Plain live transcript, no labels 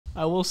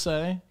I will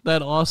say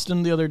that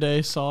Austin the other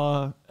day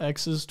saw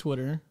X's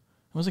Twitter.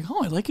 I was like,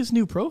 oh, I like his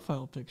new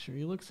profile picture.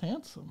 He looks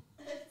handsome.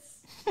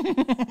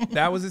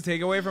 That was his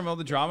takeaway from all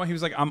the drama. He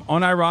was like, I'm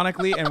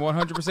unironically and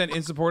 100%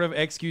 in support of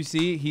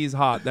XQC. He's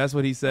hot. That's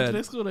what he said.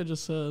 That's basically what I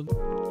just said.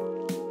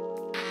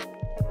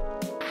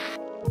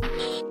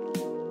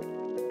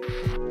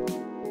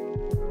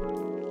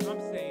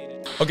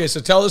 Okay,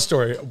 so tell the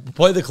story.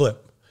 Play the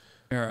clip.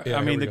 Yeah,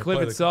 I mean, the clip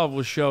itself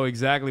will show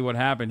exactly what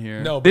happened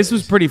here. No, this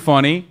was pretty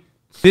funny.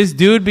 This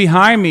dude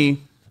behind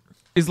me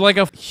is like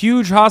a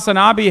huge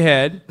Hasanabi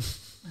head,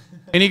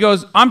 and he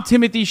goes, I'm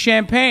Timothy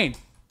Champagne.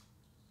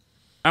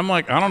 I'm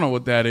like, I don't know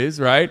what that is,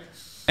 right?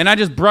 And I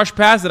just brushed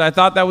past it. I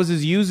thought that was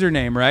his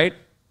username, right?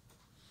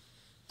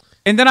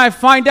 And then I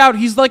find out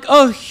he's like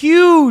a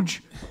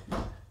huge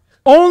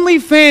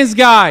OnlyFans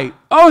guy.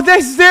 Oh,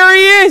 there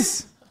he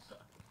is.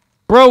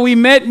 Bro, we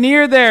met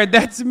near there.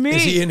 That's me.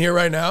 Is he in here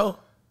right now?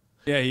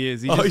 Yeah, he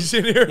is. He's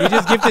in here. He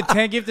just gifted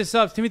 10 gifted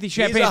subs. Timothy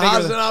Champagne. He's a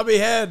Hasanabi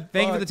head.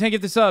 Thank you for the 10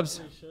 gifted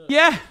subs.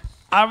 Yeah,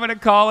 I'm going to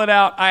call it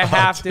out. I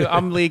have to.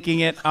 I'm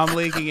leaking it. I'm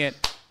leaking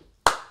it.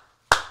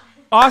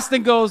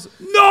 Austin goes,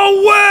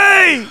 no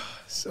way.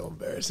 So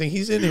embarrassing.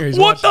 He's in here. He's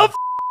what the f?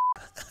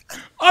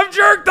 I'm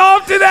jerked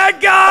off to that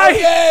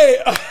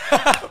guy.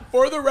 Okay.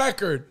 For the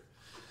record,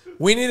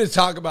 we need to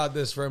talk about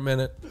this for a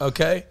minute,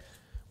 okay?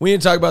 We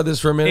need to talk about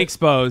this for a minute.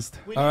 Exposed.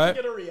 We All need right.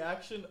 to get a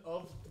reaction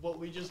of what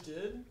we just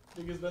did,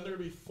 because then there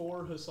would be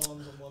 4 Hasans on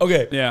one.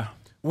 Okay. Yeah.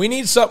 We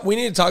need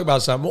to talk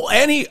about something. Well,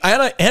 and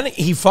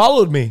he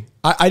followed me.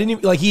 I didn't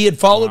even, like, he had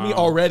followed me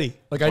already.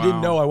 Like, I didn't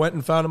know. I went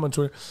and found him on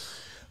Twitter.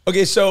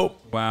 Okay, so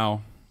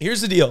here's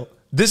the deal.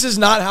 This is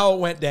not how it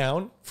went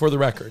down, for the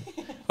record.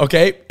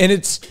 Okay?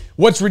 And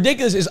what's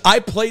ridiculous is I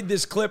played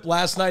this clip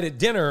last night at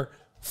dinner,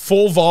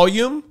 full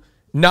volume,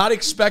 not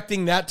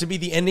expecting that to be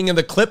the ending of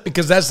the clip,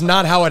 because that's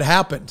not how it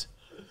happened.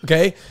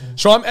 Okay?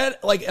 So I'm at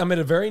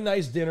a very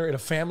nice dinner at a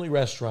family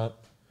restaurant,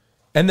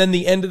 and then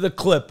the end of the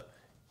clip,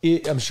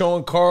 I'm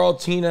showing Karl,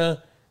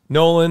 Tina,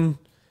 Nolan,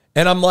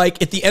 and I'm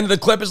like, at the end of the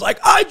clip, it's like,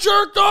 I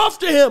jerked off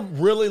to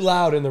him really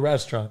loud in the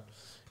restaurant.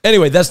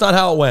 Anyway, that's not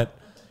how it went.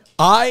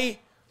 I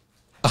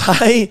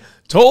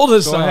told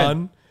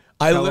Hasan,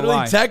 I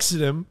literally texted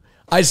him.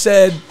 I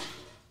said,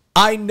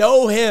 I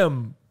know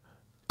him.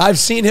 I've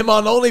seen him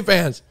on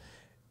OnlyFans.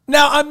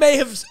 Now I may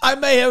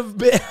have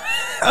been,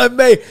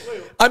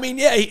 I mean,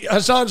 yeah,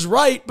 Hasan's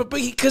right, but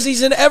because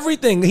he's in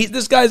everything.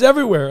 This guy's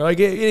everywhere. Like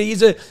he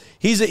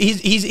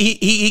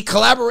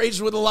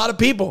collaborates with a lot of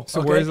people. So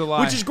where's the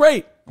lie? Which is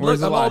great. Where's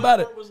the lie? I'm all about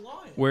it.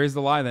 Where's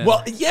the lie then?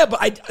 Well, yeah,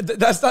 but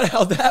that's not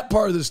how that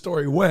part of the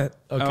story went.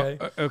 Okay.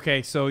 Oh,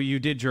 okay, so you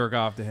did jerk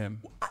off to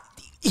him.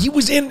 He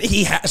was in.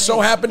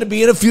 So happened to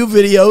be in a few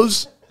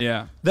videos.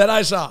 Yeah. That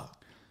I saw.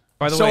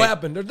 By the way,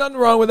 happened. There's nothing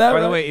wrong with that.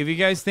 By the way, if you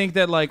guys think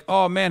that like,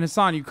 oh man,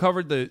 Hasan, you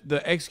covered the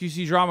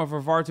XQC drama for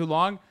far too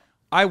long,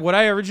 what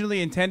I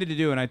originally intended to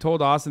do, and I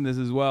told Austin this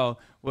as well,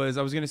 was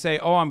I was going to say,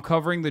 oh, I'm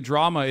covering the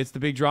drama. It's the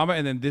big drama.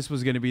 And then this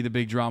was going to be the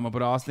big drama.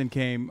 But Austin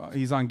came.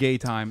 He's on gay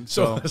time.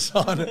 So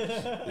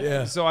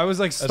yeah. So I was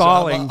like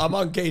stalling. I'm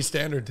on gay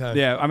standard time.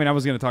 Yeah. I mean, I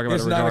was going to talk about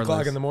it regardless. It's 9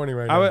 o'clock in the morning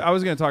right now. I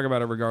was going to talk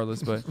about it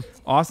regardless. But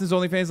Austin's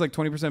OnlyFans is like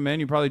 20% men.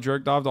 You probably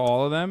jerked off to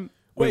all of them.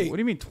 Wait, what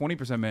do you mean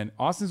 20% men?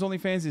 Austin's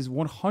OnlyFans is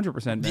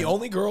 100% men. The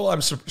only girl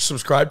I'm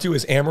subscribed to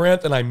is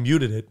Amaranth, and I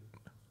muted it.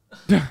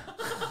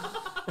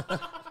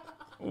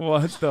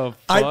 What the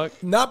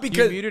fuck? Not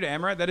because you muted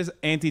Amaranth. That is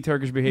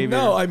anti-Turkish behavior.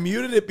 No, I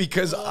muted it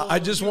because I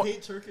just want.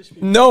 Hate Turkish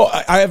people. No,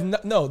 I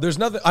have no. There's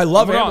nothing. I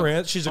love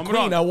Amaranth. She's a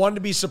queen. I wanted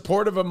to be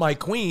supportive of my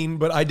queen,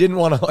 but I didn't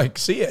want to like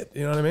see it.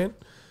 You know what I mean?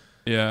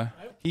 Yeah.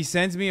 He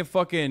sends me a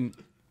fucking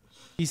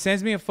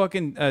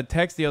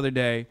text the other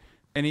day,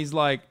 and he's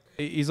like,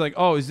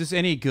 oh, is this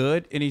any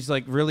good? And he's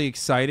like really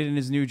excited in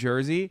his new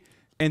jersey.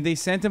 And they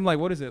sent him like,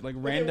 what is it? Like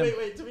random.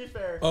 Wait. To be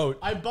fair,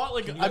 I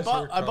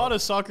bought a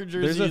soccer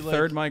jersey. There's a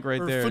third mic right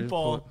there.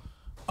 Football.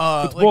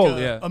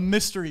 A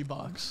mystery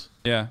box.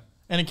 Yeah.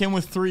 And it came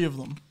with 3 of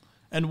them,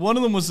 and one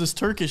of them was this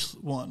Turkish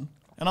one.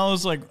 And I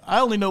was like,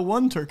 I only know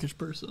one Turkish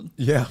person.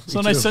 Yeah.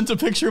 So then I sent a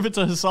picture of it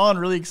to Hasan,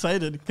 really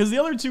excited, because the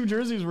other 2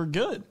 jerseys were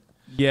good.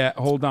 Yeah,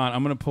 hold on.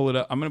 I'm gonna pull it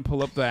up. I'm gonna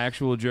pull up the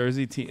actual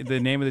jersey. The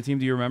name of the team.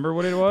 Do you remember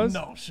what it was?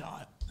 No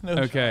shot.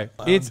 Okay.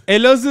 It's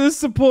Elazığ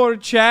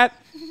support, chat.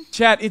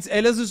 Chat, it's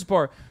Elazığ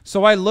Spor.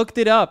 So I looked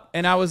it up,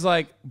 and I was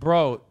like,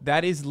 bro,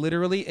 that is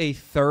literally a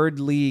 3rd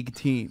league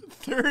team.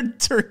 3rd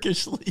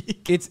Turkish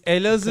league. It's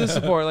Elazığ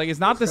Spor. Like, it's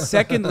not the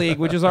 2nd league,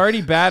 which is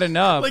already bad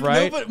enough, like,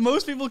 right? No, but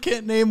most people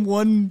can't name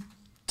one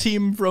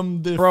team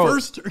from the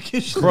 1st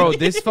Turkish league. Bro,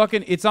 this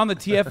fucking, it's on the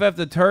TFF,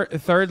 the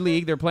 3rd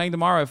league. They're playing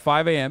tomorrow at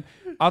 5 a.m.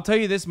 I'll tell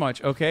you this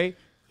much, okay?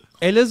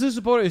 Elazığ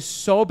Spor is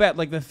so bad.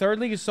 Like, the 3rd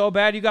league is so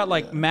bad, you got,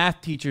 like,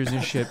 math teachers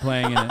and shit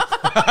playing in it.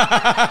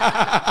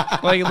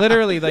 Like,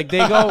 literally, like, they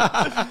go...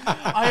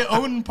 I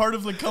own part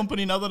of the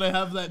company now that I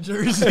have that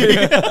jersey.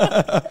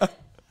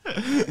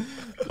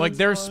 Like,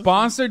 they're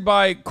sponsored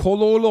by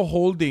Kololo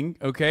Holding,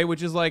 okay,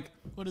 which is, like,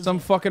 some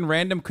fucking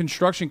random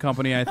construction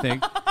company, I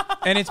think.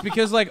 And it's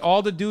because like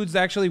all the dudes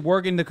actually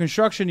work in the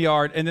construction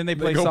yard and then they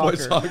play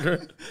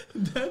soccer.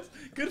 That's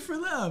good for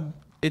them.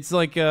 It's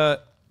like they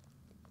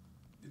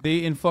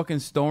in fucking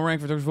stone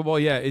rank for Turkish football.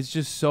 Yeah, it's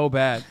just so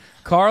bad.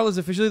 Karl is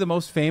officially the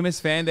most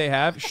famous fan they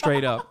have,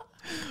 straight up.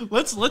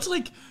 Let's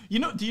like, you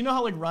know, do you know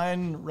how like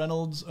Ryan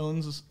Reynolds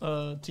owns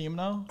a team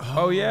now?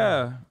 Oh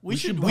yeah. We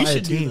should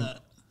do that.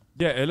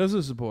 Yeah, it is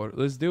a support.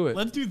 Let's do it.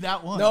 Let's do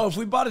that one. No, if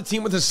we bought a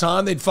team with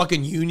Hasan, they'd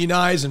fucking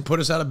unionize and put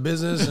us out of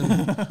business.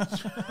 And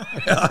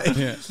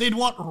yeah. They'd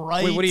want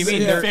rights. Wait, what do you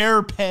mean?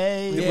 Fair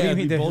pay. Yeah, what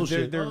do you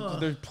mean?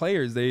 They're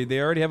players. They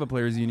already have a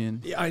players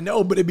union. Yeah, I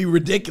know, but it'd be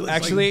ridiculous.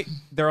 Actually,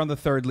 they're on the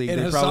third league.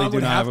 They probably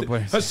do not have a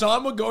players.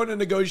 Hasan would go into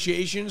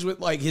negotiations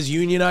with like his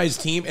unionized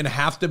team and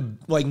have to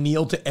like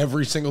kneel to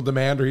every single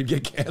demand or he'd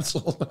get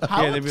canceled.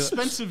 How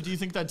expensive do you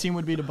think that team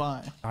would be to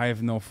buy? I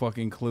have no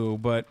fucking clue,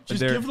 but just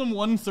give them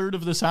 1/3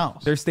 of this house.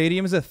 Their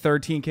stadium is a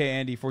 13K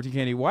Andy, 14K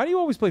Andy. Why do you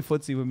always play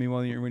footsie with me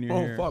when you're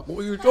here? Oh fuck!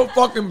 Well, you're so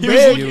fucking big. He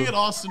was looking at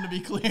Austin, to be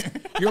clear.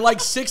 You're like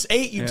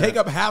 6'8". You take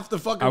up half the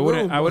fucking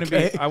room. I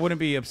wouldn't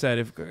be upset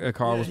if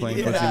Karl was playing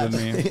footsie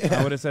with me. Yeah.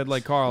 I would have said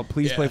like, Karl,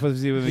 please play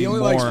footsie with me more.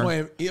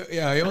 He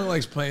only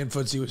likes playing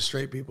footsie with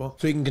straight people,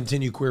 so he can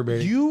continue queer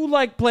baiting. You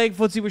like playing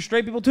footsie with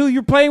straight people too?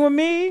 You're playing with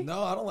me?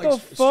 No, I don't like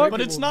straight people.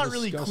 But it's not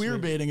really queer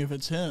baiting if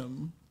it's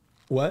him.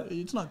 What?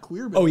 It's not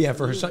queer baiting. Oh yeah,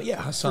 for Hasan.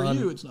 Yeah, Hasan.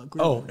 For you, it's not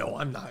queer. Oh no,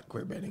 I'm not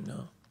queer baiting.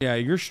 No. Yeah,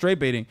 you're straight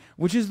baiting,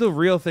 which is the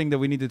real thing that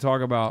we need to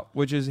talk about,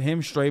 which is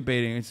him straight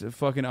baiting. It's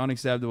fucking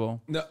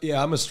unacceptable. No,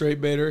 yeah, I'm a straight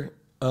baiter.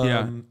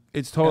 Yeah,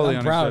 it's totally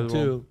I'm unacceptable.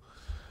 proud too.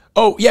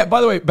 Oh yeah, by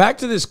the way, back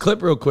to this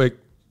clip real quick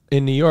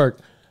in New York.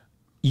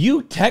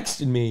 You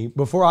texted me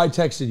before I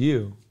texted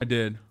you. I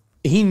did.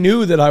 He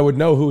knew that I would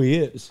know who he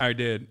is. I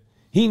did.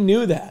 He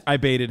knew that. I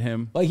baited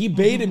him. Like he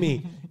baited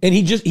me, and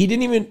he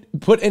didn't even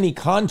put any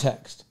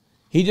context.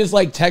 He just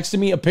like texted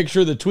me a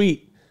picture of the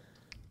tweet,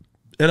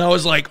 and I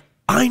was like,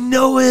 I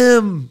know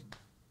him.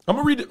 I'm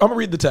gonna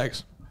read the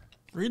text.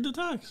 Read the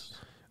text.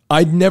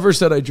 I never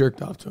said I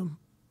jerked off to him,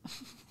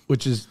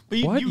 which is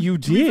what you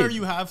did. To be fair,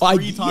 you have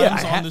 3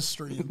 times on the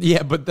stream.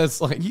 Yeah, but that's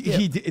like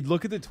he did.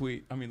 Look at the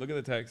tweet. I mean, look at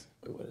the text.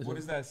 What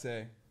does that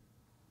say?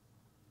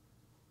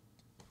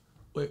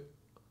 Wait,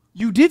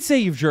 you did say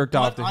you've jerked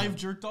off to him. I've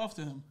jerked off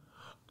to him.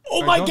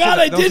 Oh my God,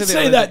 I did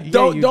say that.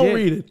 Don't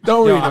read it.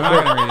 Don't read it. I'm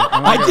not gonna read it.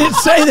 I did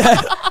say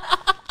that.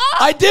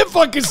 I did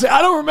fucking say.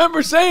 I don't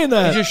remember saying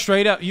that. You just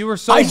straight up. You were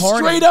so. I horny.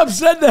 Straight up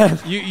said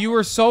that. You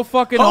were so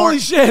fucking. Holy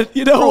shit!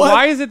 You know Bro, what?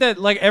 why is it that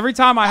like every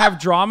time I have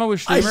drama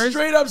with streamers, I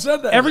straight up said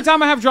that. Every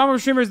time I have drama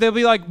with streamers, they'll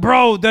be like,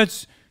 "Bro,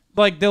 that's."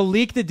 Like they'll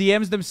leak the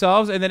DMs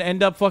themselves and then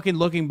end up fucking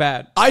looking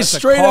bad. I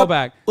straight up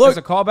callback. Look, there's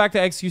a callback to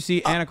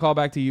XQC and a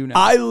callback to you now.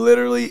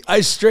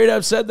 I straight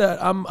up said that.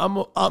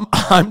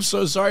 I'm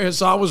so sorry.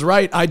 Hasan was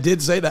right. I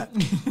did say that.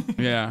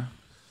 Yeah.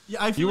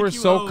 Yeah, I feel you like were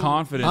so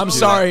confident. I'm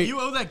sorry. You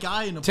owe that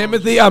guy an apology.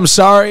 Timothy, I'm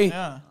sorry.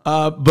 Yeah.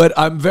 But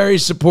I'm very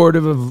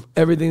supportive of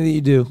everything that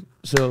you do.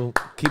 So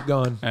keep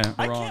going. Yeah,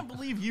 I can't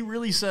believe you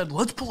really said,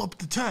 "Let's pull up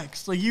the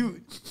text." Like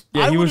you.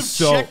 Yeah, I he would was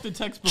have so. checked the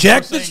text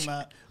before saying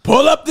that.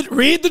 Pull up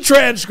read the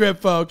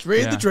transcript, folks.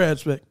 Read the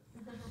transcript.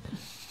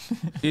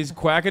 Is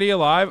Quackity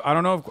alive? I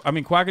don't know. I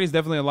mean, Quackity's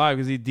definitely alive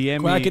because he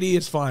DM'd me. Quackity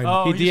is fine.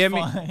 Oh, He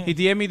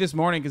DM'd me this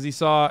morning because he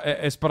saw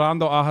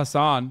Esperando a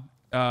Hasan,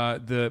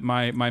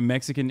 my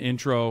Mexican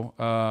intro,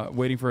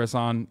 waiting for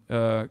Hasan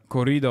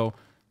corrido,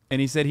 and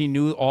he said he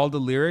knew all the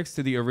lyrics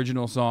to the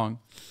original song.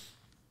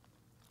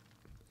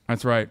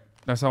 That's right.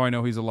 That's how I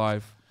know he's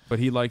alive. But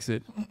he likes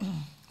it.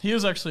 He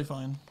is actually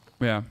fine.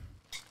 Yeah.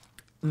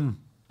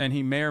 And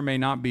he may or may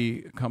not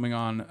be coming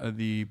on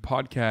the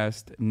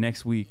podcast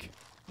next week.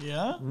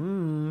 Yeah?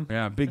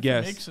 Yeah, big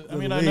guess. I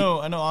mean, I know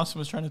Austin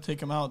was trying to take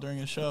him out during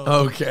his show.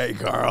 Okay,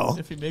 Karl.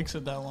 If he makes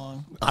it that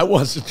long. I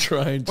wasn't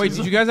trying to. Wait,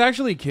 did you guys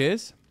actually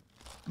kiss?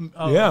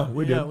 Oh, yeah,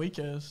 we did. Yeah, we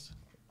kissed.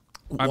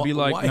 I'd be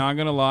like, not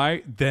gonna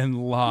lie, then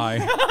lie.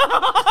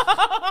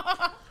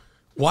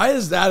 Why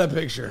is that a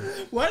picture?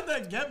 Why'd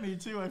that get me,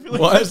 too? I feel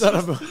like Why is that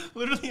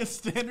literally a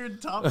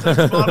standard top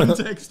text, bottom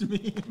text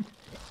meme.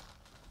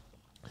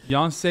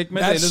 Yan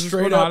segment That's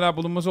straight up. hala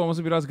bulunması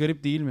olması biraz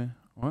garip değil mi?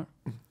 What?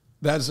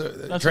 That's a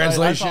That's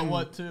translation. I thought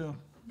what, too?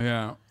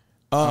 Yeah.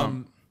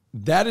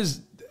 That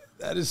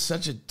is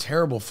such a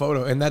terrible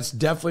photo, and that's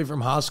definitely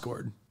from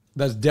Hoscord.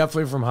 That's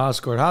definitely from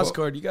Hoscord.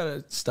 Hoscord, you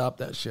gotta stop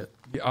that shit.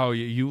 Oh,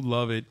 you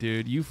love it,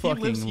 dude. You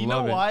fucking love it. You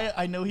know why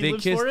I know he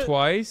lives for it? They kissed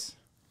twice?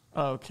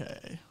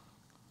 Okay.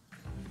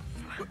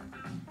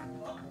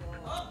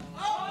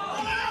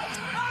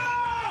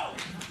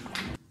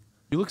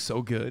 You look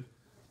so good.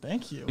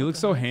 Thank you. You look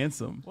so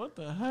handsome. What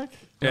the heck?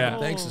 Yeah.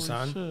 Thanks,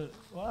 Hasan. Shit.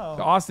 Wow.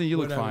 Austin, you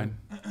look Whatever.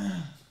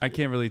 fine. I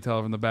can't really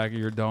tell from the back of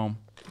your dome.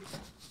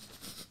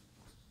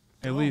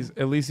 At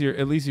least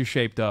you're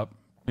shaped up.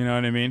 You know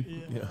what I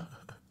mean? Yeah.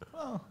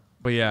 Well,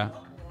 But yeah.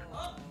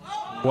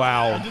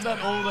 Wow. I did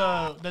that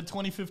old that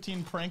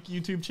 2015 prank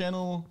YouTube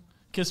channel,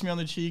 Kiss Me on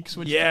the Cheeks.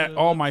 Which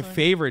my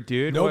favorite,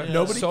 dude.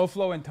 Nobody-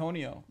 Soflo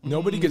Antonio.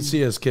 Nobody could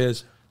see us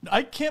kiss.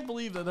 I can't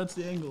believe that that's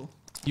the angle.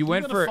 You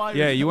went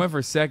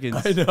for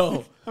seconds. I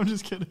know. I'm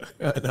just kidding.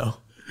 I know.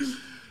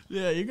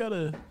 Yeah, you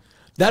gotta.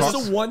 That's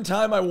the one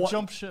time I want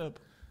jump ship.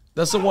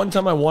 That's the one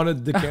time I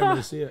wanted the camera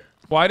to see it.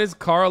 Why does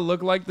Karl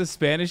look like the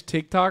Spanish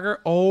TikToker?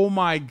 Oh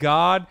my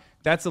God,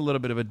 that's a little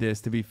bit of a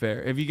diss. To be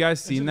fair, have you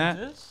guys seen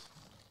that?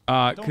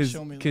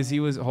 Because he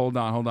was. Hold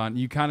on.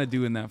 You kind of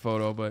do in that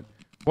photo, but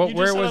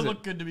where was it?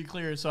 Look good to be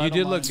clear. So you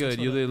did look good.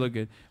 You did look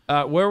good.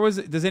 Where was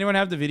it? Does anyone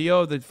have the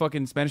video of the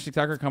fucking Spanish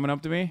TikToker coming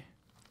up to me?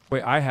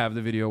 Wait, I have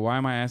the video. Why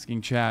am I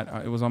asking chat?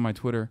 It was on my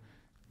Twitter.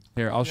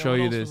 Here, I'll show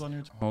you this.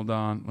 Hold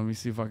on. Let me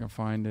see if I can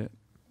find it.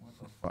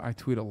 I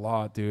tweet a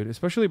lot, dude.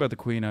 Especially about the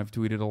Queen. I've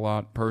tweeted a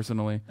lot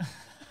personally.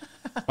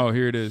 Oh,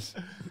 here it is.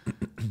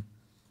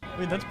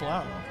 Wait, that's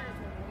Blau.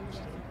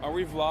 Are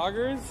we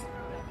vloggers?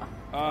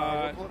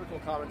 We're political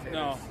commentators.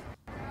 No.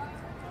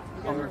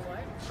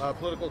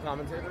 Political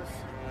commentators.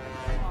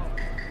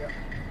 Yeah.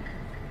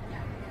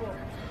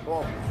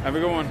 Cool. Have a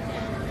good one.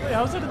 Wait,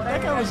 how's that?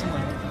 That guy wasn't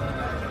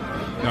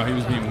like. No, he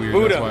was being weird.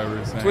 Buddha. That's why we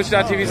were saying.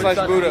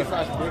 Twitch.tv/Buddha.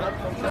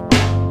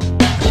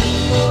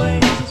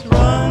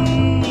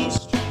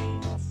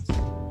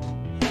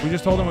 We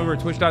just told him we were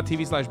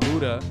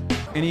Twitch.tv/Buddha,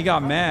 and he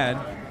got mad.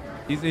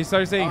 He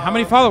started saying, "How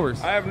many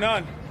followers?" I have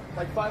none.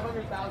 Like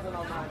 500,000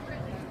 on mine.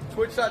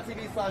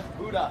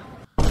 Twitch.tv/Buddha.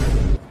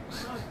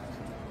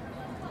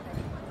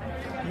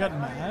 You got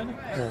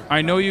mad?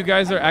 I know you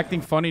guys are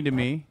acting funny to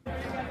me.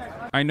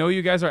 I know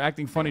you guys are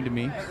acting funny to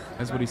me.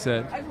 That's what he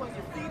said.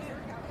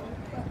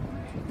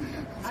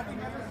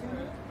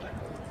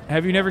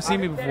 Have you never seen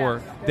me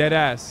before? Dead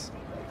ass.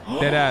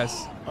 Dead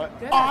ass.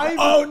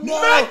 Oh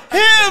no!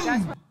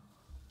 Him!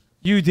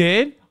 You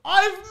did?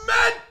 I've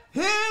met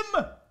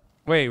him!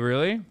 Wait,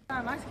 really?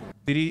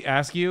 Did he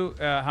ask you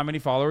how many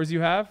followers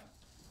you have?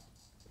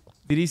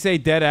 Did he say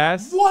dead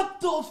ass? What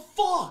the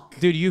fuck?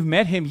 Dude, you've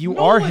met him. You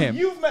are him.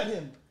 You've met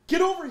him.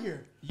 Get over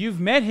here. You've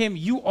met him.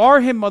 You are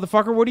him,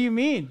 motherfucker. What do you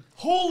mean?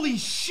 Holy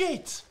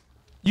shit.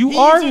 You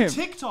are him. He's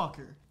a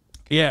TikToker.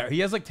 Yeah, he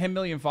has like 10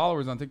 million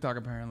followers on TikTok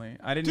apparently.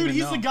 I didn't even know.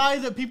 Dude, he's the guy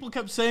that people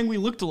kept saying we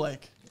looked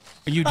alike.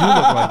 You do look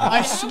like him.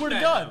 I swear to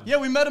God. Yeah,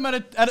 we met him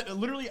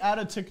literally at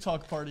a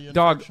TikTok party.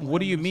 Dog, what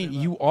do you mean?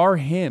 You are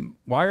him.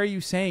 Why are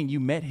you saying you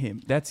met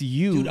him? That's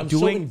you. Dude, I'm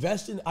so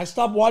invested. I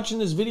stopped watching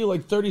this video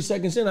like 30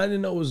 seconds in. I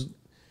didn't know it was...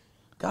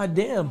 God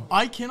damn.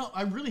 I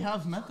really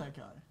have met that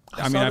guy.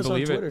 I mean, I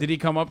believe it. Did he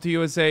come up to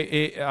you and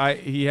say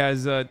he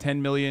has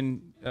 10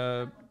 million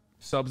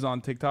subs on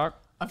TikTok?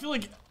 I feel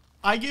like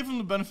I gave him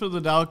the benefit of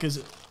the doubt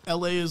because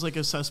LA is like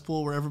a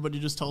cesspool where everybody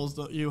just tells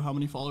you how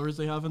many followers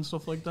they have and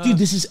stuff like that. Dude,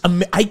 this is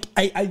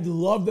I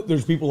love that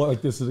there's people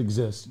like this that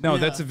exist. No,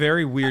 that's a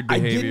very weird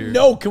behavior. I didn't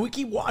know. Can we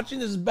keep watching?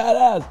 This is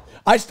badass.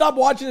 I stopped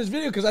watching this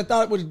video because I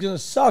thought it was gonna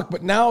suck,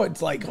 but now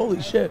it's like,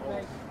 holy shit.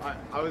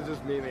 I was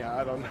just memeing.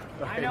 I don't know.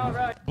 I know,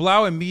 right?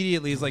 Blau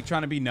immediately is like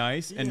trying to be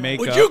nice and make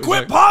Would up. you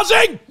quit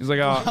pausing? He's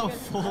like, I'll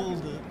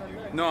fold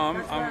it. No,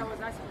 I'm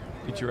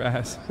eat your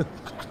ass.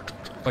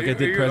 Like I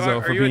did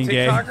Prezzo for being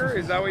gay.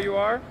 Is that what you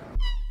are?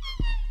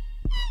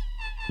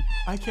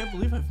 I can't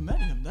believe I've met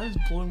him. That is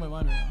blowing my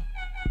mind right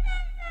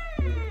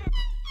now.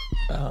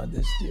 Oh,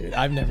 this dude.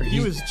 I've never... He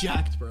was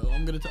jacked, bro.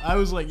 I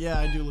was like, yeah,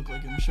 I do look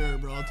like him. Sure,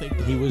 bro. I'll take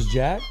that. He was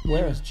jacked?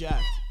 Where? He was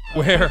jacked.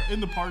 Where?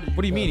 In the party.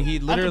 What do you mean? He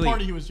literally... At the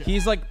party, he was jacked.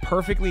 He's like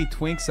perfectly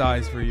twink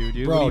size for you,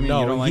 dude. Bro, what do you mean? no,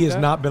 You don't like he has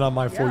that? not been on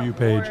my For You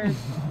page.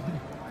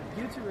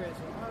 YouTubers.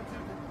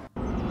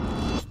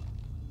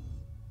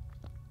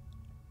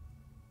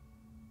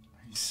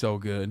 He's so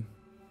good.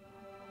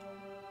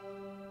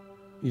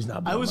 He's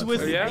not. I was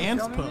with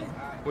Anthpo.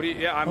 What do you?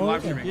 Yeah, I'm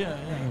live streaming. Yeah.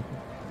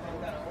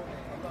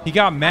 He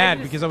got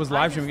mad because I was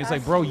live streaming. It's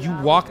like, bro, you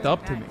walked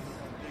up to me.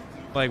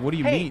 Like, what do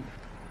you mean?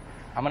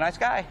 I'm a nice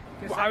guy.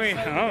 Well, I mean,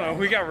 I don't know.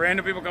 We got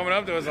random people coming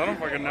up to us. I don't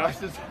fucking know.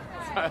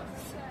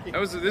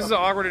 This is an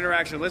awkward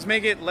interaction. Let's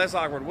make it less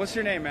awkward. What's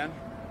your name, man?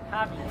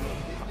 Javi.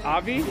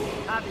 Avi?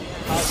 Javi.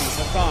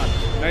 Hassan.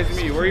 Nice to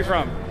meet you. Where are you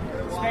from?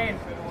 Spain.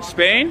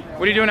 Spain?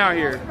 What are you doing out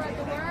here?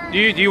 Do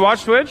you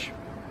watch Twitch?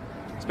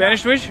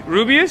 Spanish Twitch?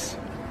 Rubius?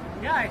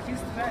 Yeah, he's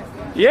the best.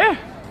 Yeah.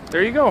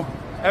 There you go.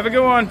 Have a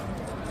good one.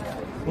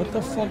 What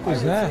the fuck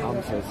was that?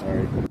 I'm so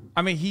sorry.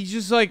 I mean, he's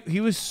just like,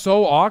 he was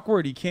so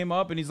awkward. He came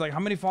up and he's like,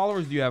 how many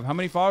followers do you have? How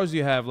many followers do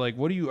you have? Like,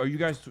 are you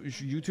guys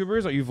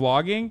YouTubers? Are you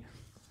vlogging?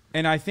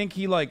 And I think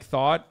he like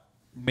thought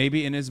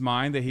maybe in his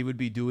mind that he would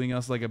be doing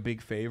us like a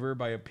big favor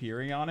by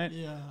appearing on it.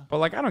 Yeah. But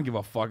like, I don't give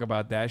a fuck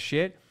about that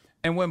shit.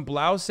 And when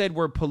Blau said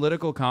we're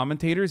political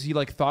commentators, he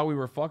like thought we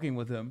were fucking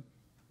with him.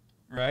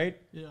 Right?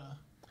 Yeah.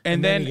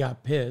 And then he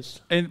got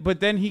pissed. But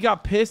then he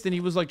got pissed and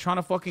he was like trying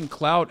to fucking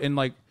clout and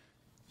like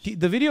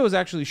the video is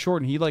actually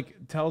short and he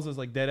like tells us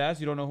like dead ass,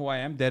 you don't know who I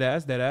am, dead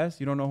ass,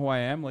 you don't know who I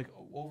am, like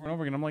over and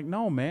over again. I'm like,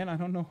 no man, I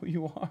don't know who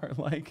you are.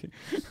 Like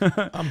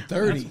I'm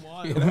 30.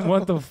 You know?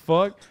 What the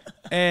fuck?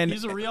 And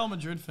he's a Real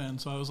Madrid fan,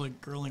 so I was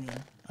like grilling him.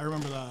 I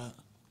remember that.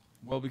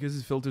 Well, because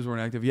his filters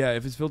weren't active. Yeah,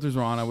 if his filters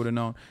were on, I would have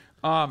known.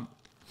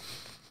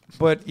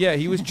 But yeah,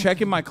 he was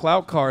checking my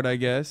clout card, I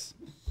guess.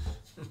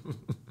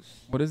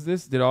 What is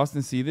this? Did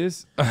Austin see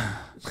this?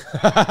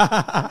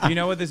 You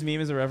know what this meme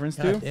is a reference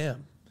to?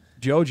 Damn.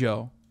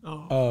 JoJo.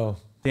 Oh.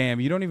 Damn,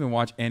 you don't even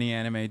watch any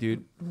anime,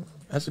 dude.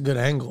 That's a good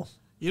angle.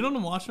 You know what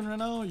I'm watching right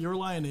now? Your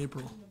Lie in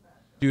April.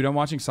 Dude, I'm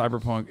watching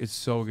Cyberpunk. It's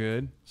so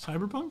good.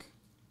 Cyberpunk?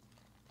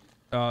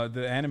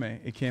 The anime.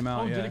 It came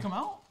out. Oh, yeah. did it come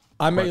out?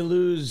 I may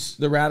lose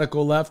the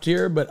radical left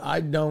here, but I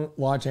don't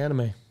watch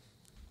anime.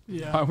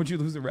 Yeah. Why would you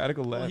lose the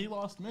radical left? Well, he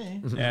lost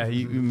me. Yeah,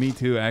 me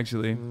too,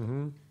 actually.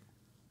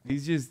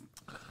 He's just,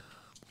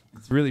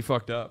 it's really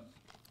fucked up.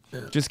 Yeah.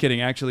 Just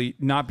kidding. Actually,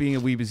 not being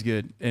a weeb is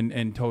good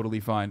and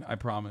totally fine. I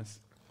promise.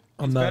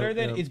 It's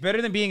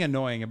better than being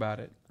annoying about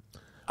it.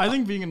 I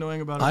think being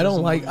annoying about it. I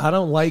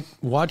don't like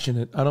watching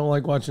it. I don't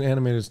like watching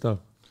animated stuff.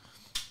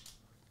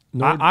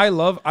 I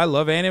love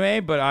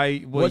anime,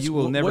 but you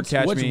will never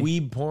catch me. What's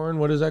weeb porn?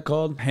 What is that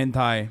called?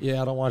 Hentai.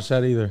 Yeah, I don't watch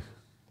that either.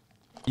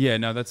 Yeah,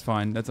 no, that's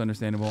fine. That's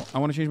understandable. I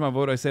want to change my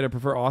vote. I said I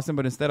prefer Austin,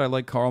 but instead I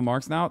like Karl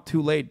Marx now.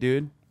 Too late,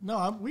 dude.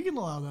 No, we can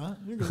allow that.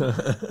 You're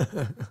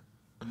good.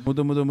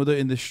 Muda muda muda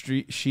in the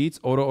street sheets.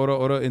 Ora ora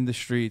ora in the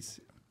streets.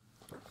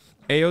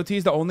 AOT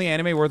is the only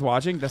anime worth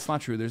watching. That's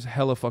not true. There's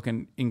hella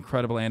fucking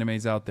incredible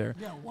animes out there.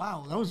 Yeah,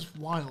 wow, that was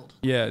wild.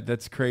 Yeah,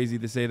 that's crazy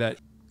to say that.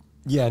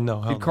 Yeah,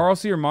 no. Did Karl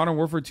see your Modern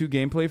Warfare 2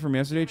 gameplay from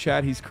yesterday?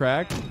 Chat, he's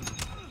cracked.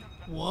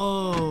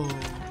 Whoa.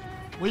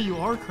 Wait, you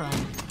are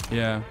cracked.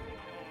 Yeah.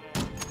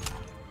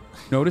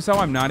 Notice how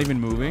I'm not even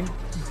moving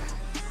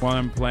while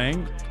I'm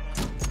playing?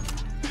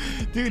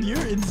 Dude,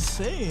 you're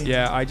insane.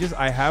 Yeah,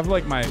 I have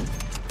like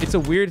it's a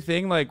weird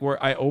thing like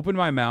where I open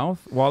my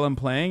mouth while I'm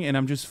playing and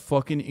I'm just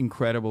fucking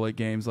incredible at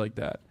games like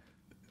that.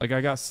 Like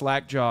I got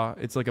slack jaw.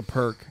 It's like a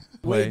perk.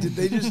 Play. Did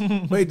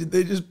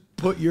they just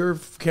put your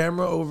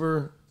camera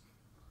over?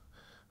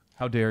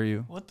 How dare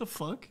you? What the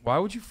fuck? Why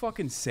would you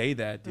fucking say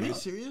that, dude? Are you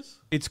serious?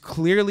 It's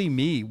clearly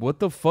me. What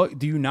the fuck?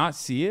 Do you not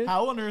see it?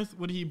 How on earth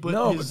would he put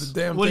the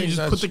damn would he thing's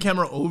just put the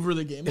camera over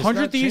the game?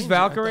 100 Thieves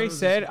Valkyrie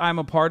said I'm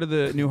a part of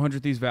the new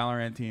 100 Thieves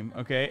Valorant team,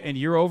 okay? And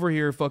you're over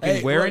here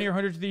fucking wearing your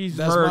 100 Thieves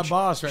merch, my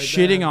boss right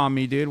shitting there. on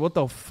me, dude. What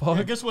the fuck?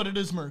 Yeah, guess what? It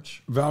is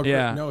merch. Valkyrie.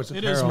 Yeah. No, it's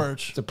apparel. It is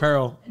merch. It's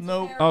apparel.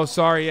 No. Oh,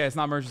 sorry. Yeah, it's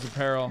not merch. It's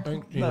apparel.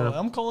 No,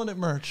 I'm calling it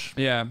merch.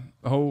 Yeah.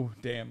 Oh,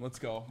 damn. Let's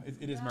go.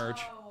 It is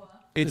merch.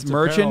 It's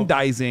apparel.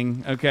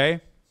 merchandising,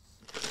 okay?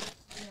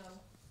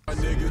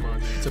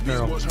 It's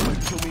apparel.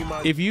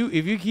 If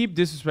you keep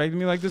disrespecting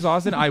me like this,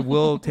 Austin, I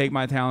will take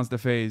my talents to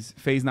phase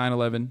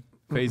 9/11,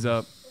 phase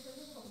up.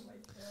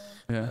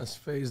 Yeah, Let's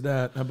phase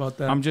that. How about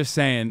that? I'm just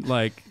saying,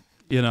 like,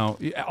 you know,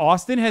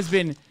 Austin has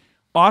been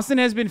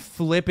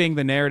flipping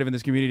the narrative in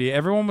this community.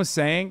 Everyone was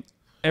saying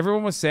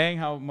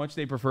how much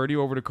they preferred you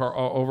over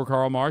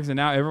Karl Marx, and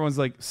now everyone's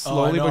like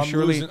slowly but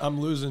surely I'm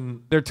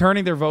losing. they're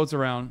turning their votes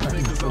around.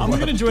 I'm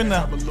gonna join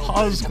that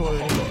Hoscourt.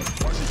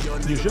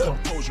 You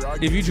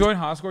should. If you join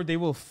Hoscourt, they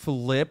will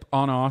flip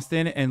on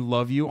Austin and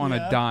love you on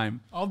a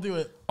dime. I'll do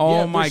it. Oh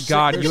Yeah, my they're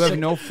God, sick- you they're have sick-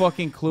 no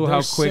fucking clue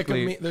how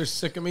quickly. They're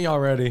sick of me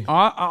already.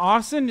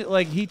 Austin,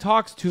 like, he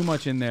talks too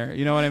much in there.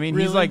 You know what I mean?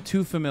 He's Really? like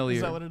too familiar.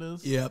 Is that what it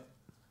is? Yep.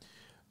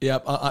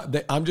 Yep.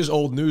 I'm just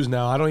old news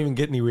now. I don't even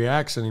get any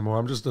reacts anymore.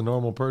 I'm just a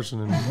normal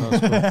person.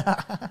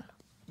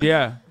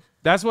 Yeah,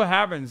 that's what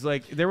happens.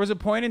 Like, there was a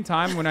point in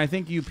time when I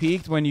think you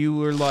peaked when you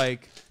were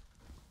like,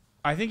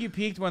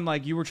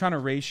 you were trying to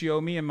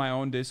ratio me in my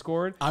own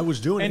Discord. I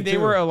was doing it and they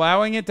were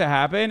allowing it to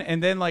happen.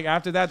 And then like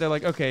after that, they're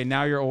like, okay,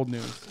 now you're old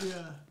news.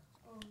 Yeah.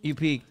 You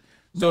peaked.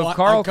 So No, if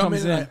Karl come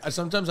comes in,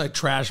 sometimes I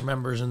trash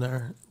members in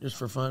there just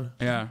for fun.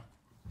 yeah.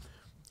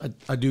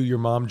 I do your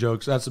mom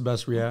jokes. That's the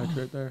best react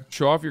right there.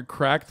 Show off your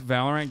cracked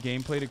Valorant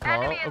gameplay to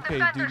Karl.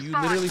 Okay, dude, you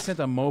literally sent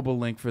a mobile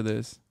link for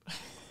this.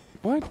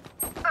 What?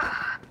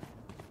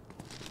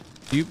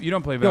 You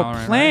don't play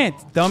Valorant, Yo, plant,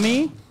 right?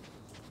 Dummy.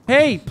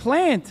 Hey,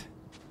 plant.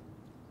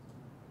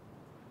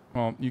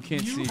 Well, you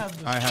can't see.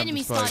 I have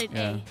the spike.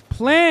 Yeah.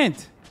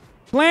 Plant.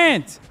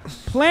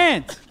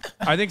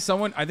 I think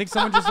someone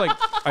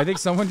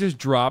just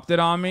dropped it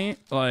on me.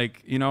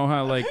 Like, you know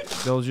how like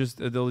they'll just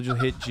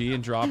hit G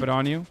and drop it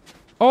on you.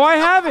 Oh, I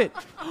have it.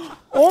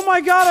 Oh my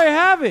God, I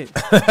have it.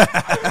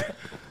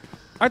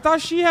 I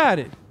thought she had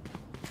it.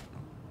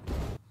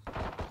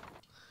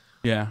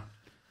 Yeah.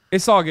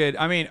 It's all good.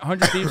 I mean,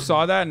 100 Thieves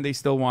saw that and they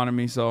still wanted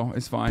me, so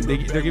it's fine. They're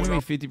giving me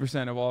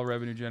 50% of all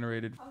revenue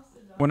generated.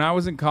 When I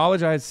was in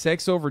college, I had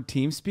sex over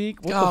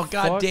TeamSpeak. What the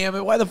God fuck? damn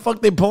it. Why the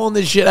fuck they pulling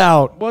this shit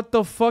out? What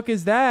the fuck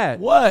is that?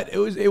 What?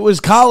 It was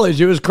college.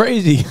 It was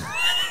crazy.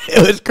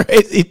 It was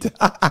crazy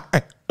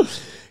time.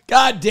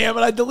 God damn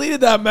it. I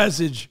deleted that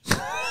message.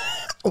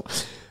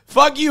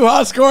 Fuck you,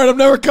 Hoscourt. I'm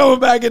never coming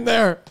back in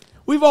there.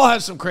 We've all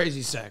had some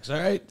crazy sex, all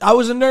right? I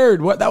was a nerd.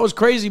 What? That was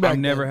crazy back then.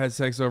 I've never had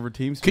sex over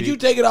TeamSpeak. Could you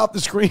take it off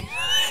the screen?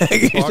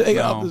 Could you take it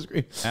off the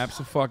screen?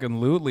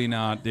 Absolutely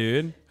not,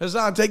 dude.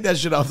 Hasan, take that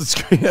shit off the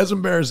screen. That's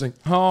embarrassing.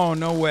 Oh,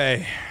 no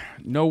way.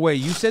 No way.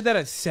 You said that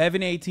at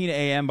 7:18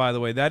 a.m., by the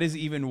way. That is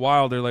even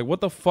wilder. Like,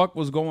 what the fuck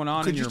was going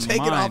on in your mind? Could you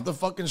take it off the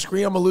fucking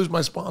screen? I'm going to lose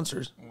my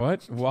sponsors.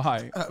 What?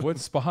 Why? What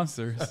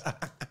sponsors?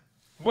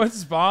 What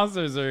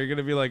sponsors are going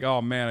to be like, oh,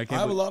 man, I can't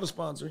I have a lot of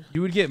sponsors.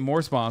 You would get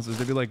more sponsors.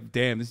 They'd be like,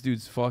 damn, this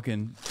dude's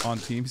fucking on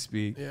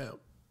TeamSpeak. Yeah. You're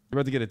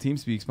about to get a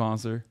TeamSpeak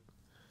sponsor.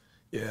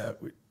 Yeah.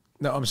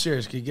 No, I'm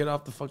serious. Can you get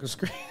off the fucking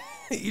screen?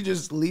 You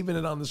just leaving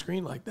it on the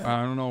screen like that.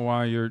 I don't know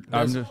why you're.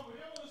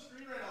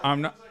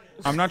 I'm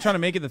not trying to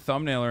make it the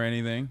thumbnail or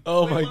anything.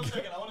 Oh my God.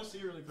 god! I want to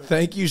see really quick.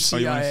 Thank you, you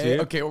CIA. wanna see it?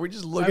 Okay, are we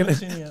just I looking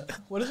haven't at? seen it yet.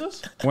 What is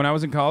this? When I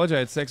was in college, I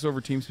had sex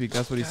over TeamSpeak.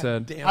 That's what he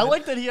said. Damn I it.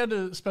 like that he had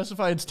to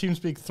specify it's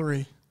TeamSpeak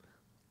 3.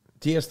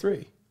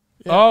 TS3.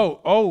 Yeah.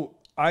 Oh.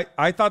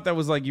 I thought that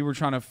was like you were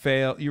trying to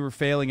fail. You were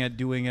failing at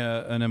doing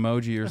an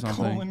emoji or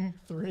something.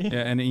 :3. Yeah,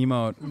 an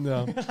emote.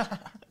 No.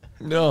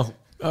 No.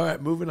 All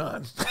right, moving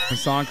on.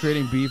 Hassan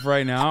creating beef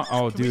right now.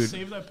 Oh, Can we dude.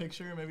 save that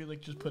picture and maybe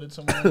like just put it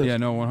somewhere? Yeah,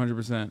 no,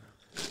 100%.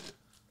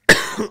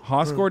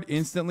 Hoscord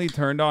instantly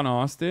turned on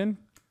Austin.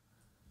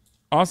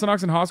 Austin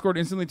Ox and Hoscord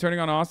instantly turning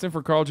on Austin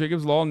for Karl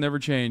Jacobs. Law will never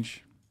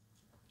change.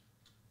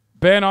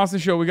 Ben Austin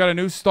show. We got a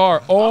new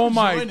star. Oh I'm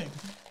my. joining.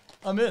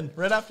 I'm in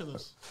right after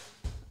this.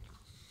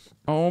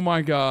 Oh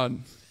my God.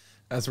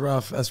 That's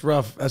rough. That's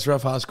rough. That's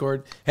rough,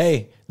 Hoscord.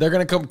 Hey, they're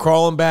gonna come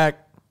crawling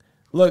back.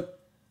 Look,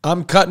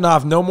 I'm cutting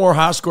off. No more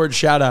Hoscord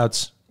shout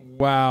outs.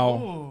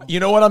 Wow. You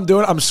know what I'm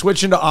doing? I'm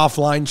switching to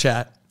offline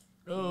chat.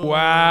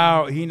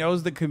 Wow. He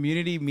knows the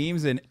community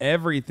memes and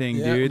everything,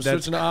 Yeah, dude. I'm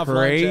That's switching to offline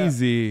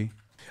crazy.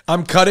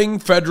 I'm cutting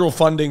federal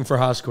funding for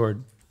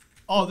Hoscord.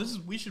 Oh,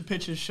 we should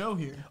pitch his show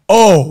here.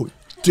 Oh,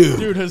 dude.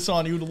 Dude,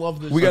 Hassan, you would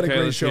love this. We got a Okay,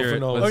 great let's show hear for it.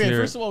 Nolan. Let's Okay,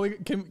 hear first it. of all,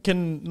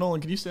 can Nolan,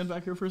 can you stand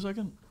back here for a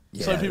second?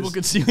 So that people Yes.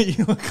 could see what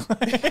you look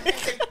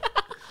like.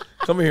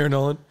 Come here,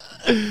 Nolan.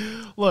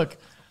 Look,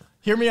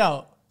 hear me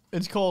out.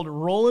 It's called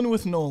Rollin'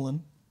 with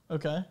Nolan.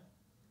 Okay?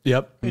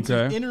 Yep. It's an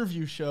Okay.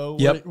 interview show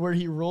Yep. where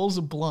he rolls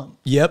a blunt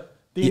Yep.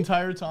 the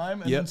entire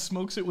time and Yep. then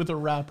smokes it with a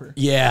rapper.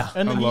 Yeah.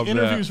 And then I he love that.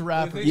 interviews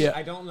rappers. Yeah.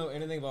 I don't know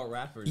anything about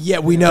rappers. Yeah,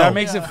 we know. That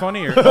makes it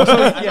funnier. Also,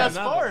 That's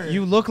part.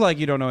 you look like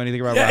you don't know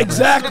anything about Yeah, rappers.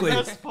 exactly.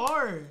 That's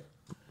part.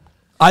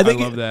 I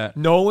think love that.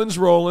 Nolan's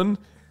rolling.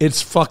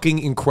 It's fucking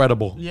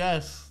incredible.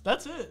 Yes,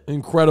 that's it.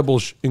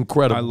 Incredible.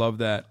 Incredible. I love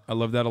that. I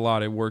love that a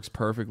lot. It works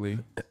perfectly.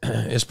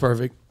 It's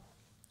perfect.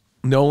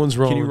 Nolan's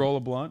rolling. Can you roll a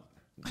blunt?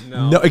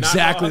 No,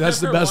 exactly. That's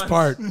the best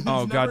part.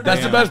 Oh, God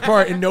That's the best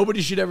part, and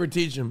nobody should ever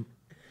teach him.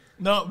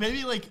 No,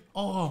 maybe maybe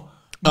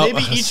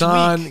each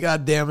Hassan, week.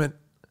 God damn it.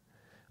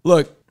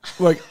 Look,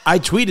 I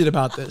tweeted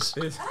about this.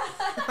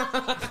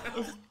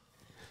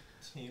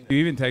 You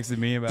even texted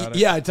me about it.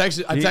 Yeah, I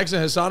texted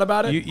Hassan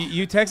about it.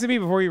 You texted me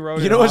before you wrote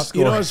it. You know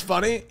what's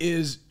funny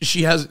is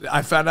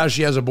I found out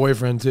she has a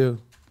boyfriend too.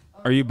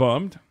 Are you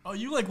bummed? Oh,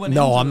 you like went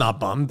No, into I'm it. not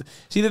bummed.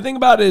 See, the thing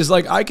about it is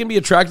like I can be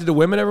attracted to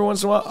women every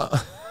once in a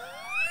while.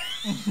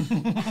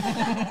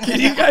 Can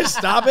you guys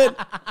stop it?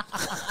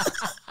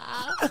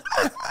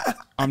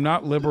 I'm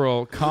not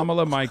liberal.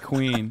 Kamala, my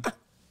queen.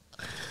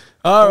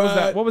 All What was right.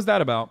 that? What was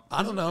that about?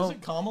 I don't Is know.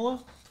 it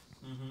Kamala?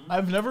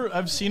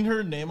 I've seen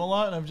her name a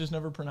lot and I've just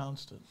never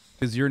pronounced it.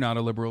 Because you're not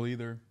a liberal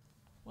either.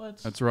 What?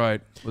 That's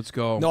right. Let's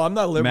go. No, I'm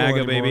not liberal MAGA,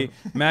 anymore. baby.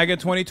 MAGA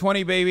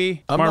 2020,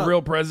 baby. I'm My not-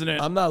 real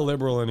president. I'm not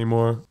liberal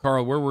anymore.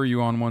 Karl, where were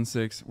you on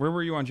 1/6? Where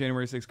were you on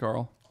January 6th,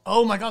 Karl?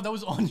 Oh my God, that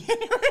was on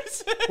January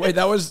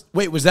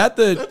 6th. Was that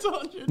the? That's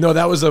on January. No,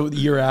 that was a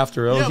year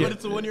after. Yeah, but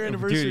it's a 1 year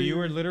anniversary. Dude, you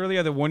were literally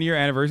at the 1 year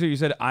anniversary. You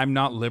said, I'm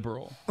not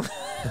liberal.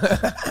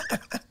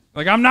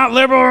 Like, I'm not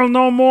liberal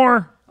no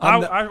more.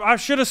 I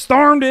should have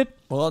stormed it.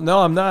 Well, no,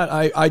 I'm not.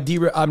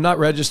 I'm not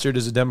registered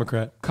as a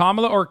Democrat.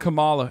 Kamala or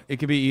Kamala. It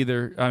could be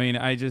either. I mean,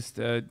 I just,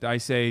 I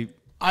say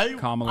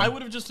Kamala. I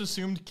would have just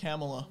assumed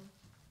Kamala.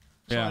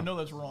 So Yeah. I know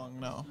that's wrong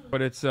now.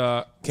 But it's,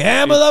 Kamala,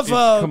 it's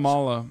folks.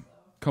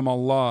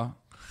 Kamala,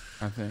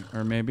 I think.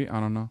 Or maybe, I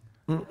don't know.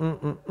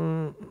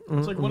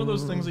 It's like one of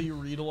those things that you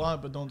read a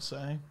lot but don't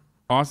say.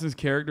 Austin's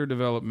character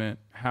development.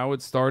 How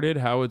it started,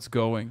 how it's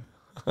going.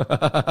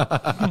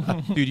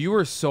 Dude, you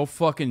were so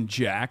fucking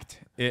jacked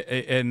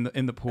in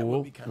the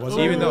pool.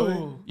 Even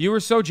though you were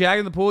so jacked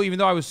in the pool, even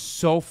though I was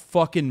so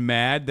fucking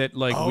mad that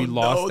like we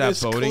lost that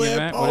this voting clip.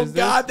 event. Oh What is this?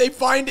 God, they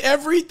find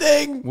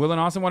everything. Will and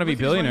Austin want to be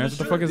billionaires. What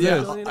the fuck is Yeah.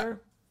 this?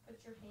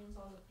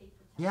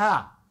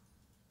 Yeah.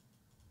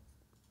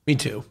 Me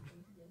too.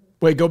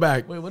 Wait, go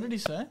back. Wait, what did he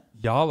say?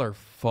 Y'all are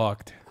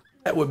fucked.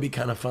 That would be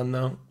kind of fun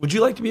though. Would you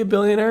like to be a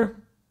billionaire?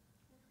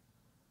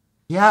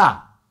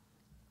 Yeah.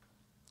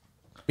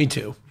 Me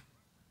too.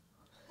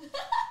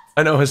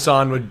 I know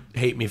Hassan would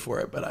hate me for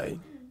it, but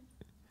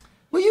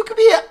Well, you could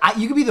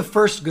be the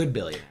first good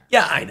billionaire.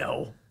 yeah, I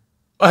know.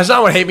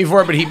 Hassan would hate me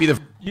for it, but he'd be the.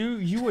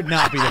 You would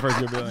not be the first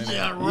good billionaire.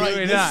 Yeah, You right.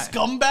 would This not.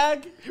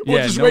 scumbag. Well,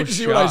 Yeah, just no wait to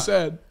see what I shot.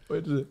 said.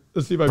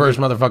 Let's see if I first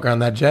motherfucker on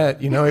that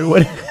jet. You know he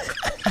would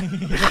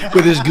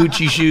with his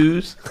Gucci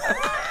shoes.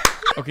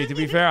 Okay, to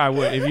be fair, I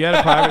would. If you had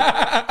a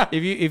private,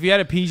 if you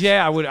had a PJ,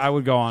 I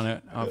would go on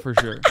it for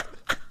sure.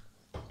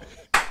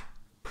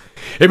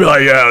 He'd be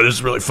like, "Yeah, this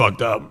is really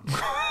fucked up."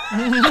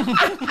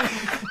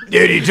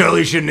 Dude, you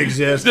totally shouldn't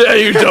exist. Yeah,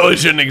 you totally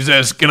shouldn't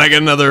exist. Can I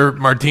get another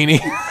martini?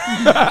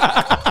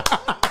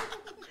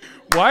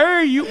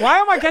 Why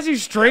am I catching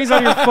strays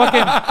on your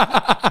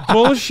fucking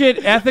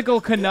bullshit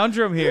ethical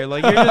conundrum here?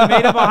 Like, you're just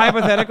made up a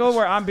hypothetical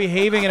where I'm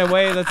behaving in a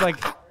way that's like,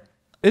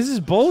 this is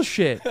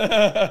bullshit.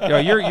 Yo,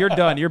 you're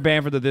done. You're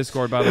banned for the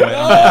Discord, by the way.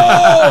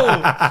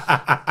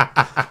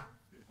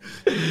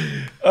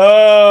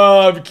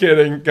 Oh, I'm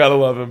kidding. Gotta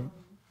love him.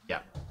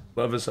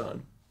 Love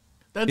Hasan.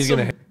 That's He's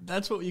gonna-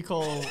 that's what you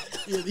call.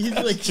 He's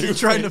like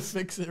trying to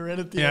fix it right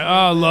at the end.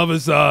 Yeah. Oh, love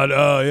Hasan.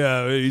 Oh,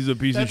 yeah. He's a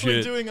piece That's of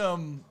shit. like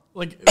doing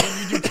like when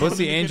you do What's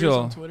the comedy angel?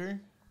 videos on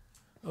Twitter.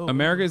 Oh,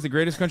 America is the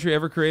greatest country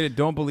ever created.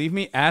 Don't believe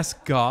me?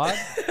 Ask God.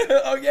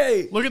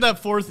 Okay, look at that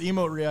fourth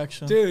emote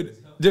reaction. dude.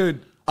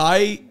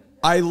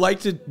 I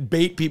like to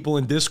bait people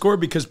in Discord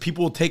because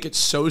people will take it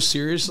so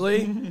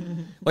seriously.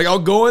 Like I'll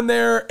go in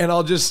there and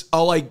I'll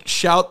like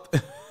shout.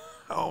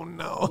 Oh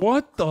no!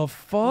 What the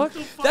fuck?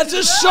 That's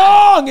a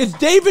song. It's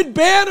David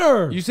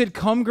Banner. You said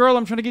 "come girl."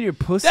 I'm trying to get your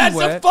pussy That's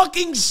wet. a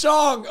fucking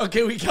song.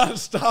 Okay, we gotta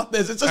stop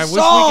this. It's a I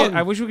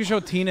song. wish we could show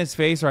Tina's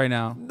face right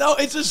now. No,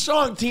 it's a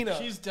song, Tina.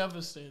 She's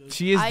devastated.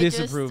 She is I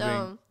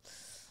disapproving.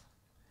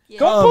 Yeah.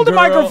 Don't pull the girl.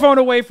 microphone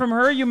away from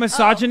her, you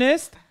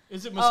misogynist.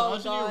 Is it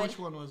misogyny or God. which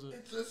one was it?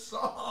 It's a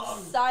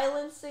song.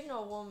 Silencing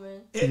a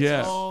woman.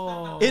 Yeah.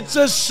 Oh, It's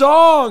a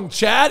song,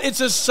 Chad.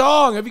 It's a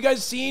song. Have you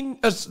guys seen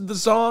the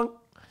song?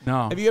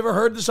 No. Have you ever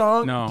heard the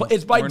song? No.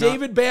 It's by We're not-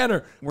 David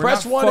Banner. We're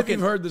Press not 1 if fucking-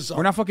 you've heard the song.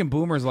 We're not fucking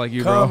boomers like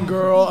you, Come, bro.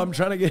 girl. I'm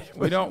trying to get.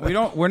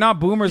 We're not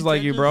boomers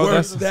like you, bro.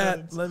 Where's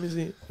That's that? Let me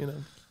see.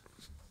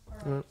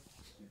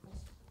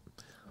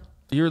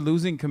 you're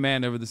losing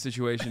command over the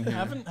situation here.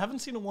 haven't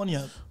seen a one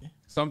yet.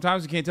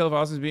 Sometimes you can't tell if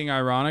Austin's being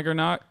ironic or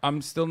not.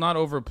 I'm still not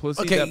over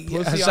pussy. Okay, That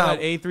pussy Hasan, on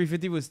that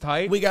A350 was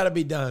tight. We gotta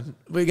be done.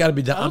 We gotta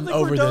be done. I don't I'm think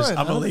we're over this. done.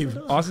 I'm I gonna don't think leave.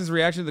 we're done. Austin's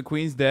reaction to the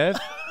Queen's death.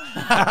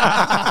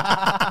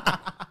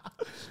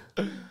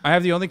 I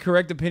have the only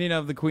correct opinion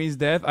of the Queen's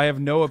death. I have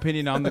no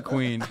opinion on the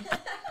Queen.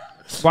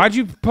 Why'd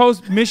you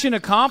post mission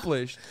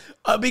accomplished?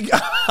 I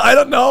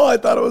don't know. I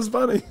thought it was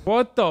funny.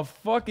 What the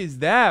fuck is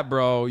that,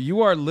 bro?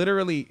 You are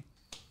literally...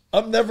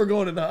 I'm never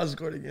going to the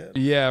Oscord again.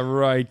 Yeah,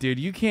 right, dude.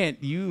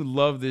 You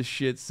love this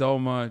shit so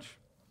much.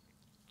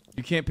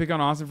 You can't pick on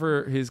Austin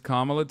for his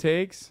Kamala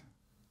takes?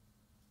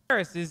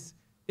 Paris is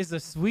a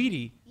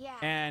sweetie. Yeah.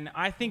 And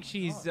I think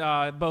she's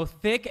both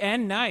thick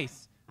and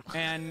nice.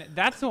 And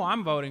that's who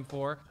I'm voting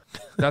for.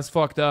 That's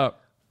fucked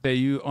up that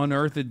you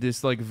unearthed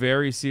this like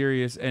very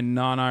serious and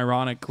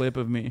non-ironic clip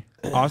of me.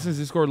 Austin's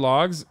Discord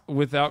logs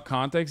without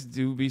context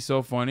do be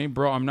so funny.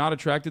 Bro, I'm not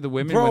attracted to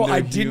women when Bro, they're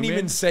I didn't human.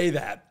 even say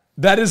that.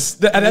 That is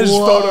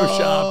Photoshopped.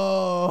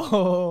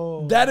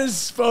 Oh, That is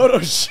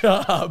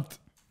Photoshopped.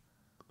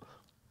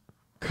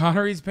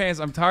 Connor eats pants.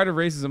 I'm tired of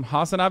racism.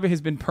 Hasanabe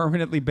has been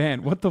permanently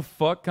banned. What the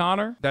fuck,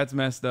 Connor? That's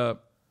messed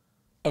up.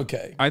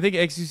 Okay. I think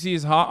XQC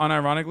is hot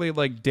unironically.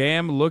 Like,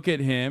 damn, look at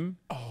him.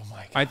 Oh my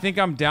god. I think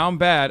I'm down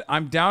bad.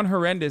 I'm down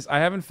horrendous. I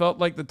haven't felt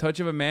like the touch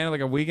of a man in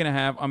like a week and a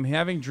half. I'm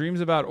having dreams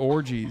about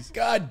orgies.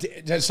 God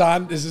damn,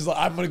 Hasan,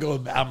 I'm gonna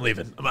go. I'm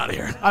leaving. I'm out of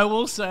here. I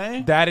will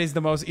say. That is the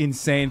most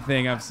insane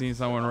thing I've seen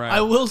someone write. I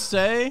will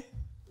say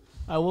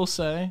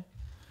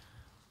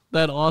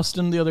that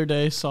Austin the other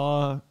day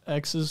saw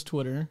X's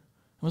Twitter and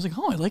was like,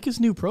 "Oh, I like his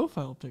new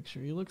profile picture.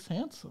 He looks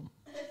handsome."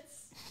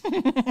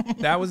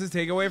 That was his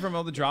takeaway from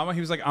all the drama. He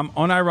was like, I'm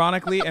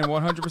unironically and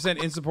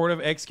 100% in support of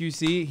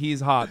XQC. He's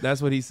hot.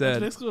 That's what he That's said.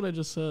 basically what I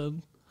just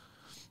said.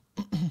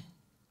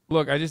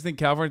 Look, I just think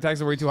California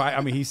taxes are way too high.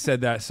 I mean, he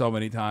said that so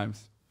many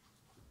times.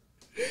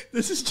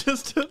 This is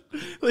just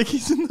like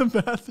he's in the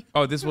bathroom.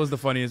 Oh, this was the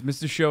funniest.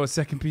 Mr. Show, a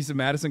second piece of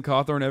Madison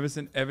Cawthorn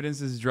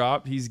evidence is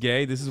dropped. He's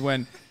gay. This is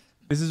when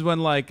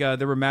like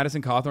there were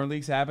Madison Cawthorn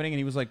leaks happening, and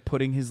he was like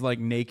putting his like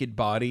naked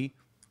body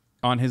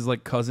on his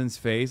like cousin's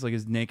face, like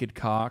his naked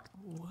cock.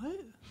 What?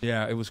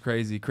 Yeah, it was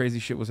crazy. Crazy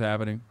shit was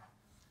happening.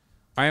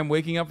 I am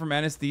waking up from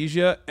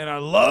anesthesia, and I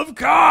love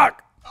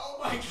cock. Oh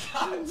my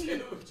god,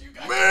 dude! Would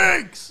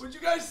you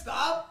guys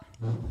stop?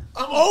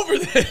 I'm over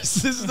this.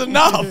 This is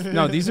enough.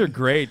 No, these are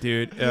great,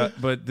 dude.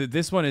 But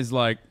this one is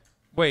like,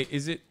 wait,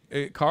 is it?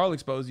 Karl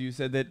exposed you.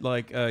 Said that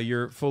like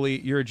you're a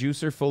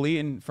juicer fully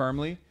and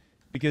firmly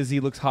because he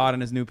looks hot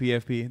in his new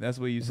PFP. That's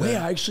what you said. Wait,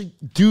 I actually,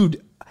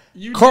 dude.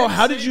 You Carl, did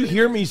how say did you that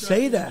hear you me were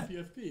say attracted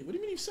that? to PFP. What do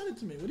you mean you sent it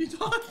to me? What are you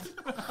talking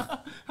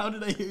about? How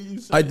did I hear you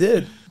say I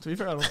did. To be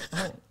fair, I don't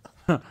know.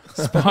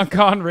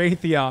 Sponcon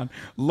Raytheon,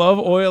 love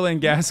oil and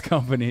gas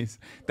companies.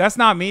 That's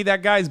not me.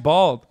 That guy's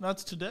bald.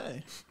 That's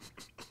today.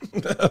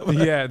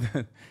 Yeah,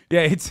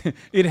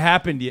 it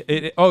happened.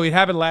 It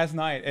happened last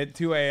night at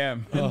 2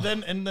 a.m.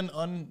 And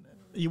then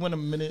you went a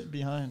minute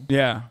behind.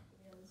 Yeah.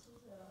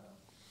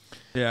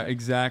 Yeah,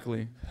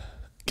 exactly.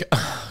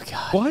 Oh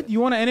god. What? You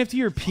want to NFT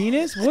your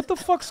penis? What the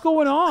fuck's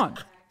going on?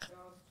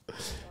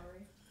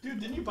 Dude,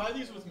 didn't you buy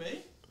these with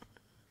me?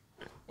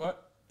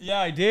 What? Yeah,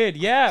 I did.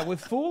 Yeah, with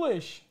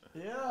Foolish.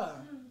 Yeah.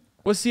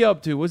 What's he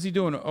up to? What's he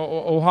doing?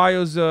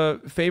 Ohio's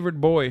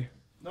favorite boy.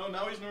 No,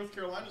 now he's North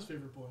Carolina's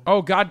favorite boy.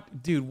 Oh God,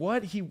 dude,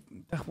 what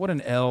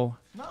an L.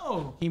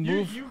 No. He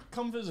moved. You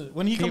come visit.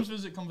 When he comes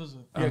visit, come visit.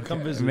 Yeah,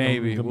 come visit.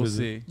 Maybe Come we'll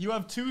visit. see. You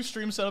have 2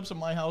 stream setups at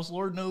my house.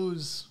 Lord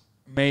knows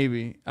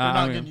Maybe they're I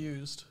not mean, getting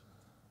used.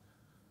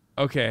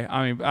 okay.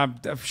 I mean, I'm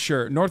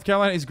sure North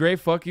Carolina is great.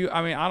 Fuck you.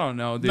 I mean, I don't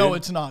know, dude. No,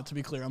 it's not. To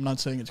be clear, I'm not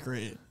saying it's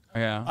great.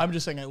 Yeah. I'm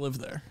just saying I live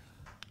there.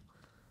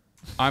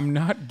 I'm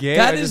not gay.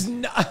 That is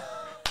not.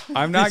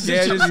 I'm not this gay.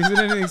 I is just use it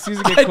as an excuse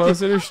to get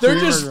closer to They're streamer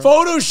just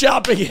girl.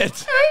 photoshopping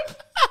it.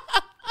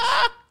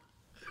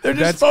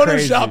 They're just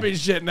That's photoshopping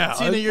crazy. shit now.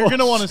 Tina, That's you're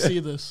gonna want to bullshit. see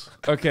this.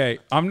 Okay,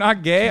 I'm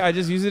not gay. I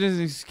just use it as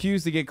an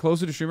excuse to get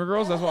closer to streamer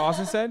girls. That's what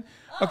Austin said.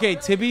 Okay,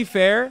 to be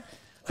fair,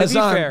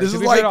 Hasan, this to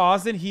is be like- fair to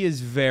Austin, he is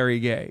very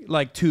gay,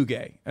 like too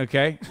gay.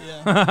 Okay.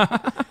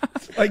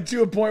 Like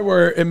to a point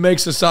where it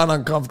makes Hasan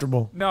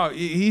uncomfortable. No,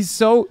 he's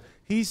so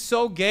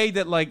gay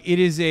that like it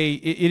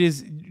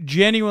is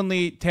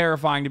genuinely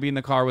terrifying to be in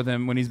the car with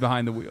him when he's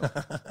behind the wheel.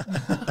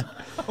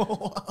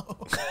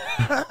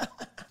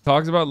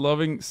 Talks about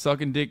loving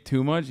sucking dick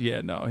too much.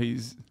 Yeah, no,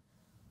 he's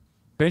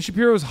Ben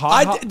Shapiro's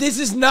hot. This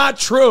is not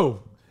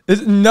true.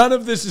 None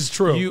of this is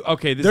true.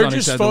 Okay, this They're is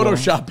just unacceptable.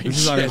 photoshopping This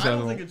is shit. unacceptable. I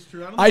don't think it's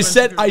true.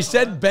 I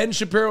said Ben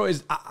Shapiro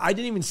is. I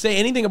didn't even say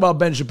anything about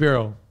Ben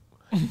Shapiro.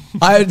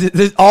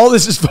 All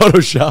this is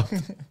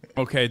Photoshop.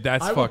 Okay,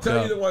 that's I will fucked tell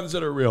up. you the ones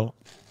that are real.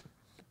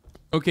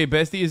 Okay,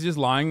 Bestie is just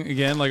lying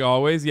again, like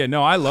always. Yeah,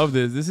 no, I love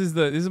this. This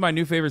is my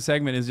new favorite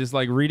segment. Is just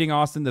like reading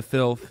Austin the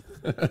filth.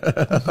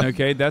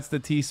 Okay, that's the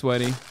tea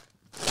sweaty.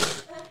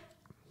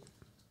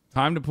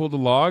 Time to pull the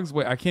logs.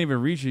 Wait, I can't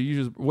even reach it.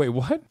 You just wait.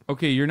 What?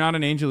 Okay, you're not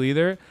an angel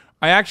either.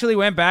 I actually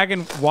went back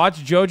and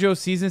watched JoJo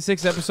season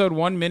 6, episode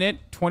 1 minute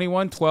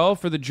 21:12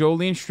 for the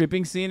Jolene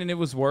stripping scene, and it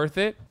was worth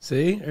it.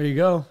 See, there you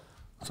go.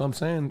 That's what I'm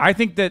saying. I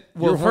think that.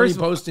 Well, You're horny first,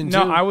 posting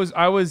no, too.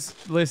 I was.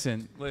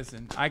 Listen.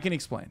 I can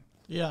explain.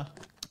 Yeah.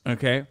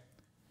 Okay.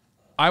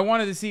 I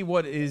wanted to see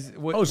what so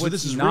what's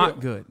this is not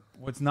real. good.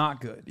 What's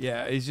not good.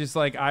 Yeah, it's just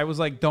like I was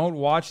like, don't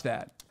watch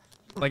that.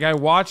 Like I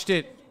watched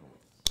it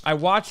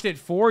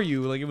for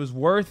you. Like it was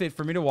worth it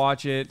for me to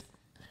watch it,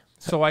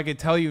 so I could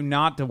tell you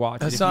not to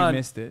watch it if Hasan, you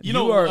missed it. You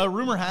know, are- a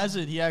rumor has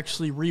it he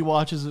actually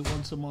rewatches it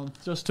once a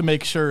month just to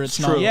make sure it's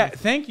True. not. Yeah,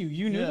 thank you.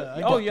 You knew. Yeah, that.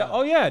 I Oh get yeah. that.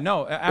 Oh yeah.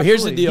 No, absolutely.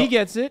 here's the deal. He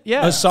gets it.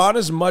 Yeah. Hasan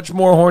is much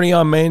more horny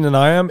on Maine than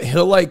I am.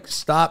 He'll like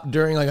stop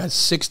during like a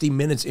 60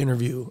 minutes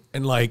interview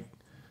and like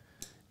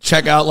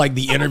check out like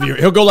the interview.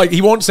 He'll go like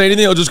he won't say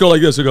anything. He'll just go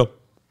like this. He'll go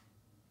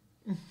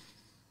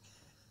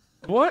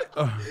What?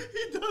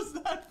 He does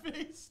that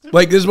face.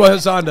 like this is what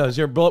Hasan does.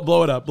 Here,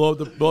 blow it up. Blow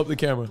up the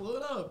camera. Blow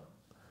it up.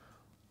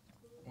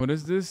 What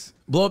is this?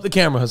 Blow up the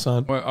camera,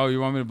 Hasan. What, oh, you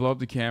want me to blow up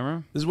the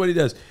camera? This is what he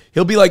does.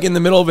 He'll be like in the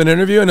middle of an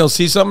interview and he'll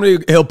see somebody.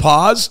 He'll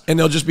pause and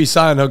they'll just be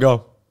silent. He'll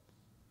go.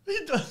 He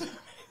does.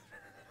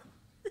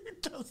 He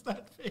does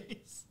that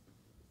face.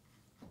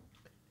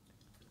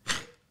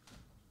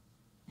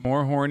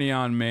 More horny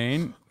on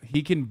Maine.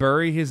 He can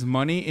bury his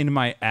money in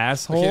my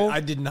asshole. Okay, I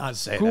did not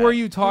say Who that. are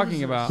you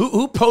talking about?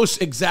 Who posts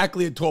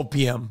exactly at 12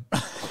 p.m.?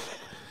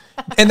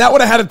 And that would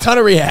have had a ton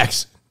of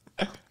reacts.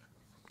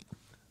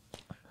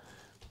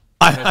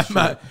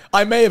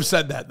 I may have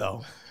said that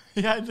though.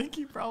 Yeah, I think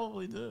he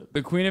probably did.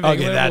 The Queen of Okay,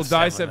 England will that's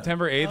die definitely not.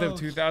 September 8th of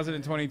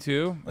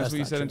 2022. That's what you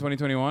not said in true.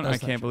 2021. That's I not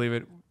can't true. believe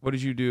it. What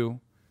did you do?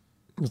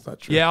 That's not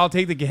true. Yeah, I'll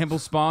take the gamble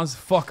spawns.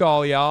 Fuck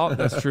all y'all.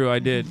 That's true. I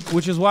did.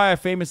 Which is why I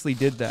famously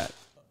did that.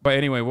 But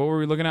anyway, what were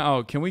we looking at?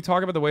 Oh, can we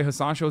talk about the way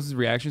Hasan shows his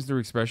reactions through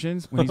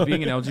expressions? When he's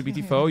being an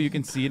LGBT foe, you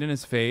can see it in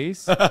his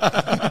face.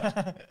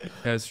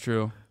 That's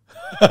true.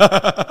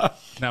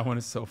 That one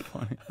is so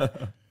funny.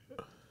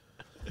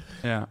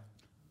 Yeah.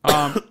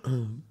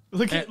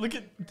 Look at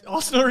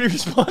Austin already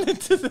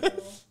responded to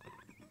this.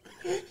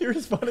 He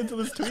responded to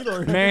this tweet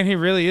already. Man, he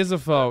really is a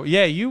foe.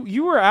 Yeah,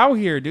 you were out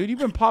here, dude. You've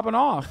been popping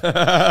off.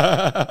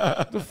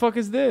 The fuck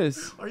is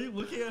this? Are you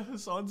looking at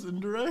Hasan's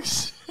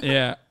indirects?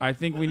 Yeah, I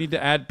think we need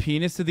to add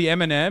penis to the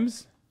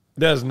M&Ms.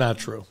 That is not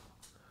true.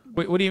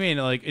 Wait, what do you mean?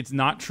 Like, it's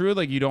not true?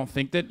 Like, you don't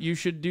think that you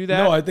should do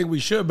that? No, I think we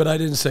should, but I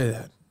didn't say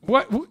that.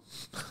 What?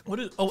 What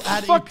is? Oh,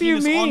 add fuck a do you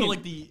penis onto mean?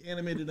 like the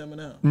animated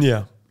M&M.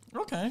 Yeah.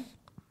 Okay,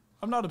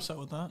 I'm not upset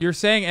with that. You're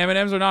saying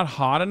M&Ms are not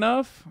hot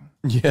enough?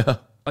 Yeah.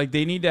 Like,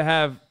 they need to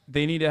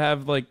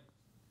have like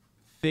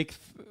thick,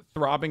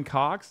 throbbing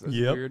cocks? That's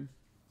Yep. weird.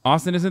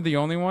 Austin isn't the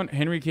only one.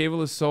 Henry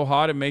Cavill is so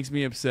hot it makes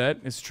me upset.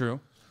 It's true.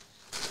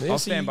 I'll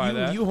stand by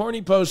that. You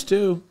horny post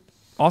too.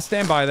 I'll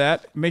stand by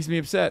that. It makes me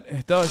upset.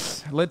 It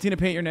does. Let Tina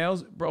paint your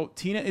nails. Bro,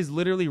 Tina is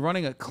literally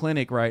running a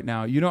clinic right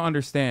now. You don't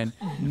understand.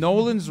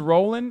 Nolan's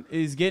rolling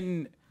is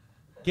getting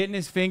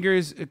his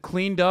fingers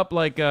cleaned up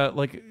like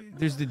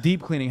there's the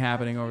deep cleaning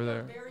happening over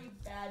there. Very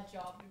bad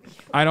job.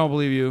 I don't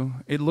believe you.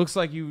 It looks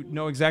like you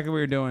know exactly what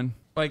you're doing.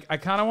 Like, I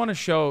kind of want to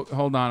show.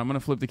 Hold on. I'm going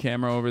to flip the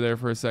camera over there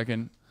for a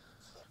second.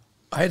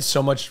 We had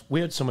so much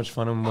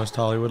fun in West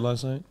Hollywood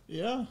last night.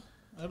 Yeah,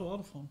 I had a lot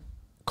of fun.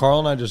 Carl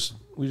and I just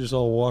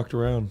all walked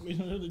around. We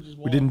literally just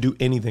We didn't do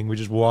anything. We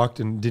just walked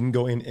and didn't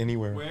go in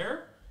anywhere.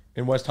 Where?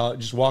 In West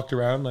Hollywood, just walked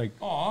around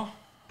Aw.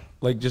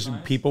 like just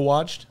people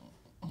watched.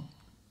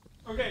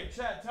 Okay,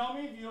 chat, tell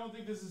me if you don't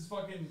think this is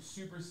fucking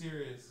super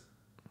serious.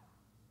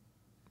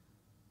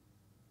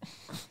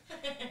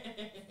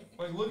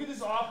 Like, look at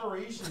this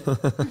operation.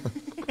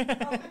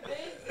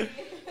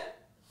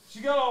 She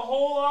got a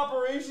whole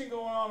operation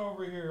going on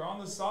over here on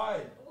the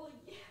side. Well,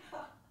 yeah.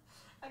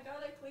 I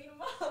gotta clean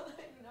them up,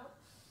 you know?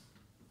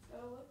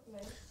 Gotta look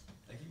nice.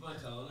 I keep on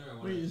telling her I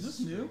want Wait, is this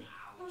new?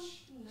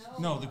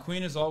 No, the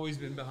queen has always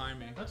been behind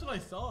me. That's what I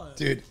thought.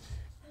 Dude,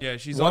 Yeah,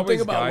 she's One always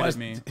thing about guided West-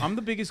 me. I'm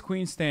the biggest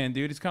Queen stan,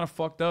 dude. It's kind of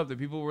fucked up that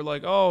people were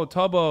like, "Oh,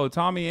 Tubbo,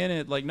 Tommy in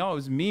it." Like, no, it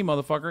was me,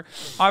 motherfucker.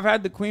 I've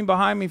had the Queen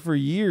behind me for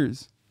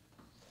years.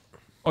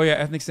 Oh yeah,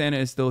 Ethnic Santa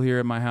is still here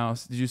at my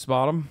house. Did you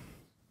spot him?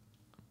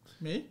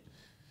 Me?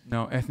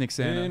 No, Ethnic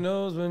Santa. He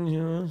knows when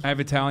you. I have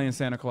Italian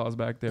Santa Claus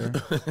back there.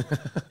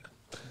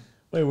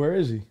 Wait, where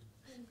is he?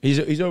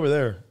 He's over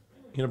there.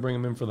 You gonna bring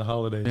him in for the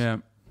holidays? Yeah.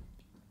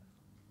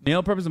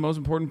 Nail prep is the most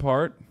important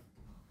part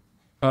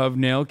of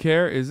nail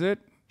care, is it?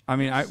 I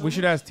mean, we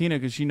should ask Tina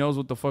because she knows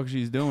what the fuck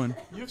she's doing.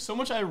 You have so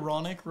much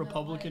ironic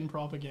Republican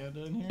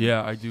propaganda in here.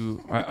 Yeah, I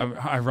do.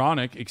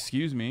 Ironic,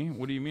 excuse me.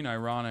 What do you mean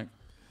ironic?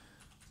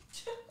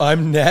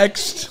 I'm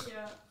next.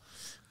 Yeah.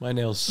 My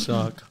nails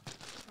suck.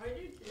 I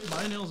do too.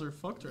 My nails are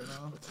fucked right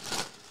now.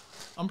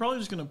 I'm probably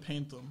just gonna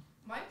paint them.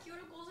 My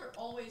cuticles are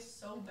always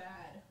so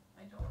bad.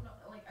 I don't know.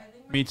 Like I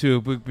think. Me too,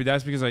 but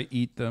that's because I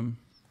eat them.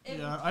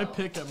 Yeah, I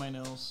pick at my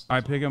nails.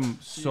 I pick them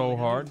See, so like, I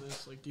do hard.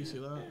 this, like, do you see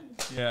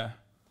that? Yeah.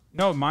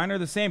 No, mine are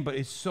the same, but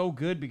it's so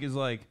good because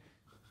like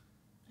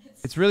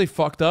it's really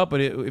fucked up.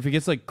 But if it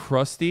gets like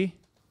crusty,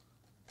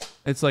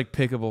 it's like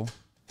pickable.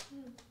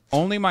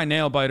 Only my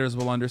nail biters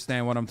will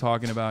understand what I'm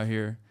talking about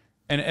here,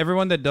 and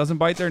everyone that doesn't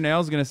bite their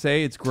nails is gonna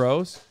say it's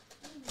gross.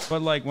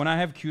 But like when I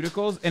have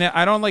cuticles, and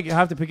I don't like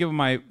have to pick it with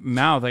my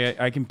mouth. Like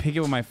I can pick it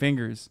with my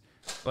fingers.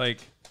 Like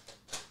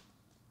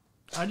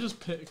I just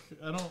pick.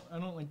 I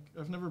don't like.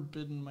 I've never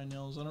bitten my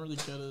nails. I don't really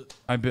get it.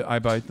 I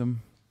bite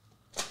them.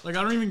 Like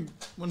I don't even.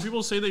 When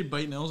people say they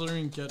bite nails, I don't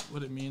even get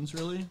what it means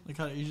really. Like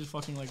how you just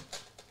fucking like.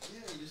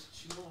 Yeah, you just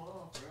chew them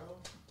off, bro.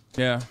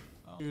 Yeah.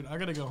 Dude, I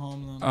gotta go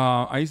home then.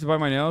 I used to bite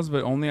my nails,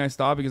 but only I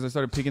stopped because I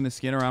started picking the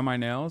skin around my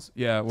nails.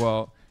 Yeah,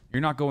 well,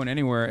 you're not going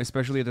anywhere,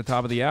 especially at the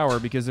top of the hour,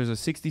 because there's a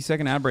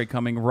 60-second ad break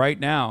coming right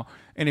now.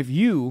 And if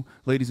you,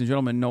 ladies and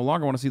gentlemen, no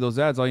longer want to see those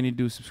ads, all you need to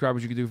do is subscribe,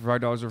 which you can do for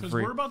 $5 or Because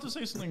free. we're about to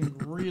say something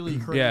really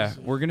crazy. Yeah,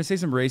 we're going to say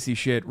some racy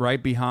shit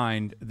right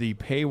behind the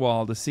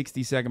paywall, the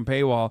 60-second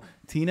paywall.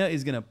 Tina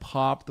is going to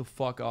pop the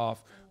fuck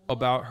off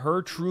about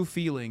her true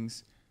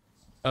feelings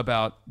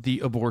about the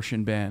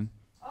abortion ban.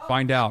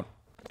 Find out.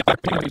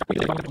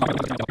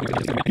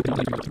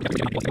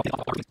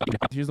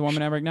 Here's the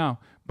woman ad right now.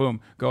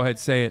 Boom. Go ahead,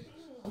 say it.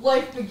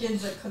 Life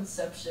begins at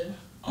conception.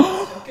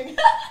 I'm joking.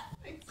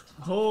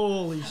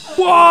 Holy shit.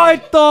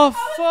 What the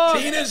fuck?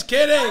 Tina's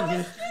kidding.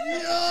 I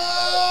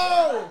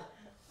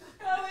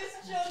was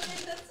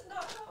joking. That's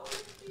not how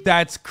it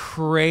That's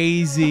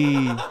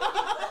crazy.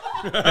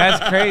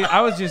 That's crazy.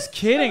 I was just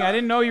kidding. I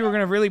didn't know you were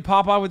going to really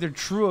pop out with your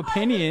true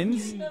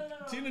opinions.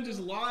 Tina just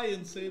lie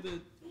and say that,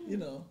 you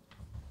know.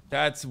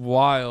 That's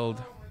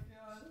wild.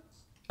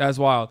 That's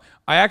wild.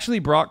 I actually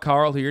brought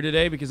Karl here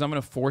today because I'm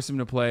going to force him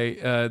to play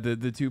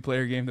the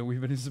two-player game that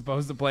we've been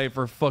supposed to play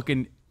for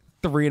fucking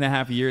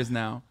 3.5 years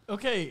now.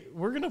 Okay,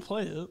 we're gonna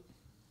play it.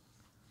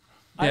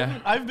 Yeah.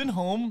 I've been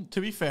home,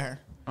 to be fair.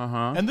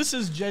 Uh-huh. And this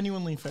is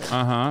genuinely fair.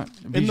 Uh-huh.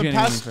 In the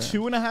past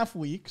 2.5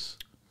 weeks,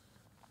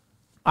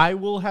 I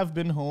will have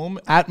been home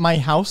at my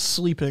house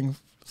sleeping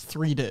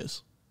 3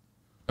 days.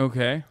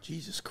 Okay.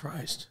 Jesus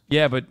Christ.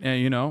 Yeah, but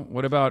you know,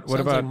 what about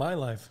Sounds like my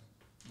life?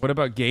 What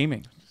about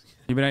gaming?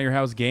 You been at your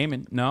house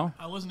gaming? No?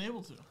 I wasn't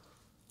able to.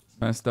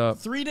 Messed up.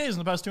 3 days in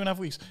the past 2.5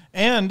 weeks.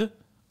 And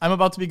I'm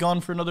about to be gone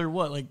for another,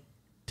 what, like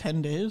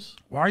 10 days?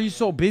 Why are you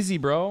so busy,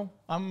 bro?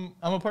 I'm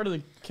a part of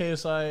the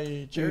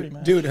KSI charity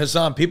match. Dude,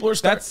 Hassan, people are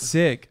starting. That's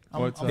sick.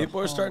 What's up? People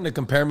are starting to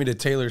compare me to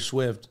Taylor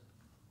Swift.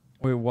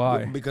 Wait,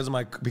 why? Because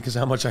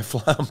how much I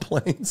fly on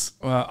planes.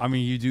 Well, I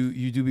mean,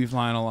 you do be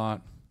flying a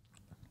lot.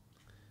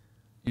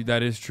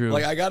 That is true.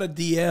 Like I got a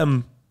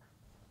DM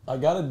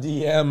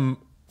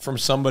from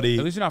somebody.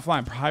 At least you're not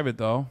flying private,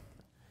 though.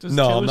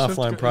 No, I'm not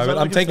flying private.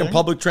 I'm taking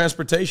public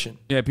transportation.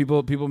 Yeah,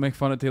 people make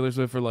fun of Taylor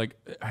Swift for like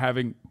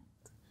having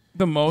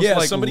the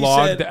most somebody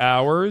logged said-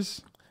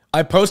 hours.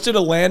 I posted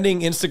a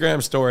landing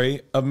Instagram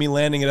story of me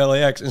landing at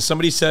LAX, and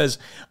somebody says,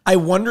 I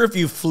wonder if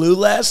you flew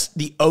less,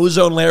 the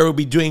ozone layer would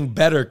be doing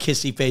better.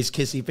 Kissy face,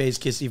 kissy face,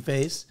 kissy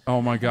face.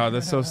 Oh my God,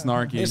 that's so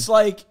snarky. It's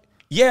like,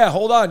 yeah,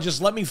 hold on,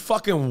 just let me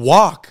fucking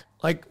walk.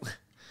 Like,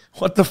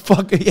 what the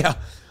fuck? Yeah,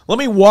 let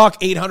me walk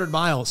 800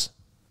 miles.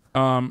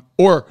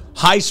 Or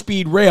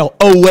high-speed rail.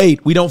 Oh,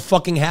 wait, we don't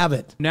fucking have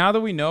it. Now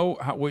that we know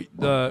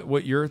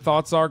what your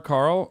thoughts are,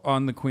 Karl,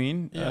 on the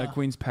Queen, Yeah.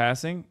 Queen's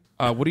passing,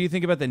 what do you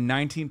think about the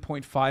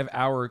 19.5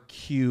 hour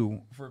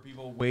queue for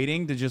people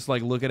waiting to just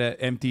like look at an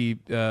empty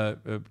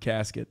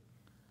casket?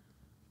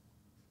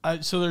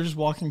 So they're just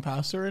walking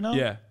past her right now?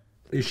 Yeah.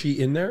 Is she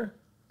in there?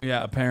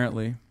 Yeah,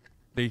 apparently.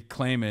 They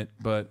claim it,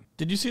 but...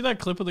 Did you see that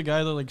clip of the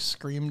guy that like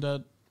screamed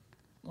at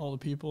all the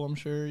people? I'm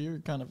sure you're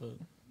kind of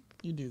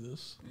you do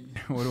this.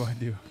 What do I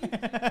do?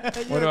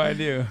 What do I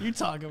do? You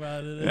talk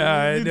about it.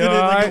 Yeah, you do did it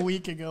like I? a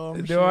week ago.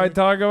 I'm Do sure. I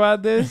talk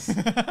about this?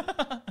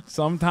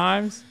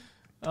 Sometimes.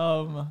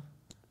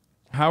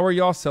 How are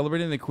y'all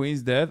celebrating the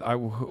Queen's death?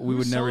 We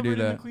would never do celebrating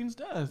that. The Queen's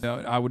death. No,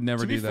 I would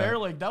never To do be that. fair,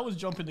 like that was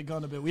jumping the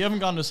gun a bit. We haven't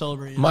gone to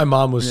celebrate yet. My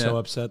mom was Yeah. so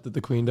upset that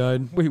the Queen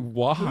died. Wait,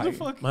 why? Who the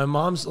fuck? My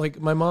mom's like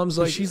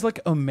She's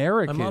like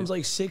American. my mom's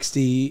like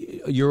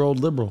 60-year-old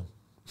liberal.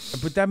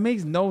 But that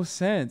makes no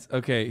sense.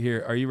 Okay,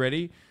 here, are you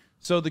ready?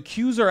 So the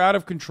queues are out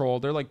of control.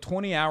 They're like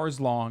 20 hours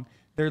long.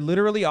 They're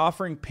literally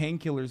offering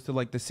painkillers to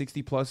like the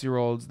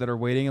 60-plus-year-olds that are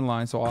waiting in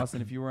line. So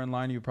Austin, if you were in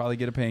line, you'd probably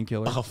get a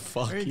painkiller. Oh,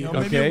 fuck you.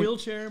 Maybe Okay. a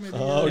wheelchair. Maybe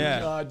Oh, Yeah.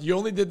 God. You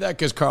only did that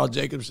because Karl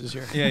Jacobs is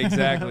here. Yeah,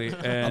 exactly.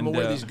 And I'm going to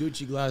wear these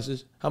Gucci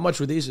glasses. How much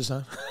were these,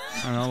 Hasan?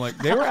 I don't know, like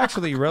they were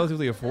actually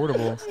relatively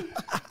affordable.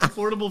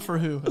 affordable for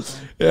who?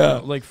 Yeah,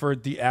 like for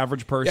the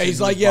average person. Yeah, he's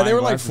who's like, yeah, they buying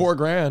were like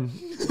glasses.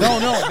 $4,000. No,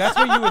 that's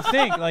what you would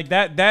think. Like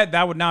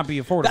that would not be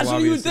affordable. That's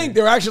what you would obviously. think.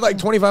 They were actually like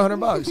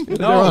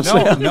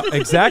 $2,500. No,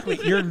 exactly.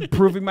 You're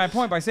proving my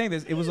point by saying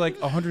this. It was like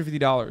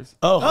 $150.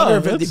 Oh,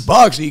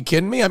 $150. Are you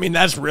kidding me? I mean,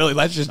 that's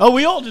just. Oh,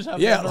 we all just have.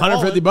 Yeah,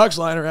 $150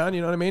 lying around.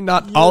 You know what I mean?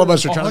 Not all of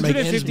us are trying to make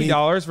ends meet.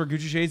 $150 for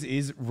Gucci shades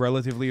is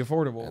relatively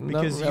affordable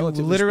because you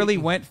relatively literally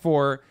speaking.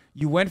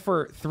 went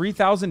for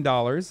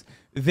 $3,000,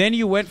 then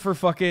you went for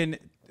fucking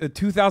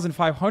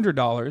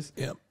 $2,500.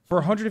 Yep.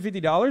 For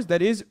 $150,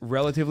 that is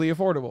relatively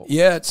affordable.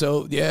 Yeah,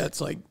 so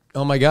it's like,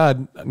 oh my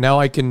God, now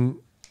I can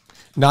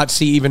not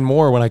see even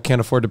more when I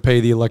can't afford to pay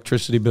the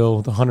electricity bill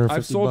with $150.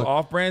 I've sold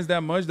off brands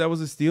that much. That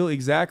was a steal.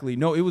 Exactly.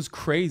 No, it was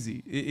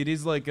crazy. It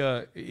is like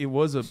it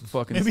was a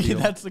fucking Maybe steal.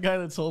 that's the guy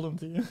that sold them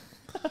to you.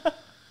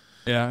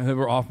 Yeah, they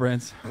were off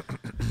brands.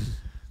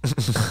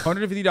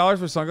 $150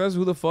 for sunglasses?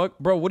 Who the fuck?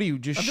 Bro, what do you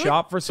just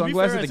shop for To be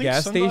sunglasses fair, at the I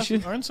think gas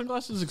station? Aren't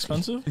sunglasses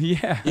expensive?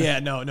 Yeah. Yeah,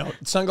 no.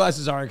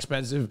 Sunglasses are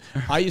expensive.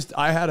 I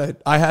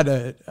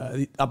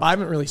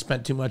haven't really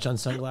spent too much on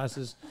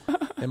sunglasses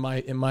in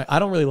my I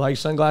don't really like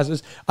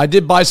sunglasses. I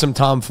did buy some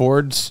Tom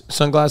Ford's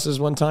sunglasses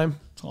one time.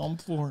 Tom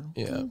Ford.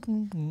 Yeah.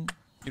 You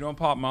know,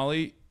 Pop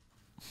Molly,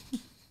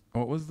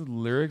 what was the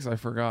lyrics? I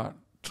forgot.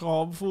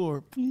 Tom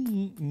Ford.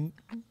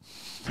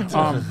 That's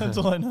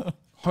all I know.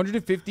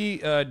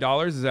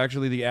 $150 is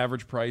actually the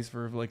average price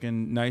for like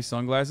in nice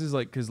sunglasses,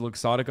 like because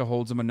Luxottica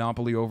holds a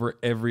monopoly over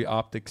every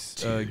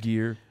optics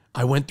gear.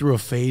 I went through a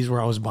phase where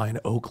I was buying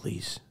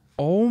Oakleys.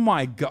 Oh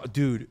my god,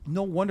 dude!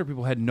 No wonder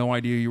people had no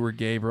idea you were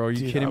gay, bro. Are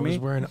you kidding me? I was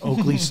wearing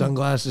Oakley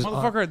sunglasses.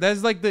 Motherfucker,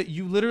 that's like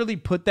you literally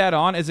put that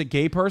on as a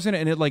gay person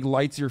and it like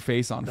lights your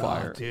face on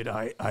fire. Dude,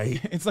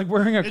 it's like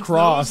wearing a It's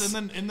cross. those,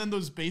 and then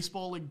those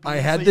baseball like. I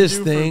had beads this they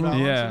do for thing.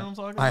 balance, Yeah. you know what I'm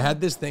talking I about?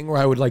 had this thing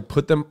where I would like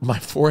put them. My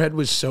forehead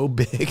was so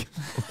big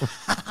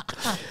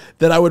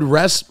that I would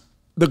rest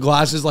the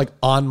glasses like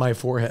on my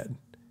forehead.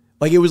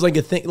 Like it was like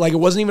a thing. Like it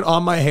wasn't even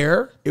on my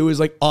hair. It was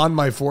like on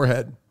my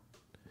forehead.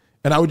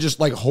 And I would just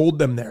like hold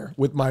them there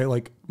with my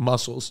like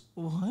muscles.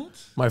 What?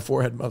 My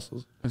forehead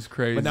muscles. That's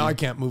crazy. But now I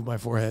can't move my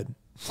forehead.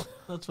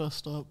 That's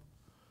messed up.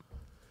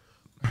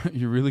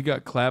 You really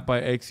got clapped by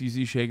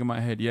XUZ shaking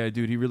my head. Yeah,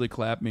 dude, he really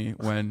clapped me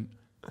when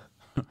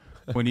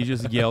he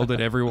just yelled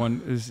at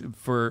everyone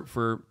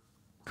for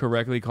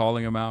correctly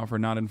calling him out for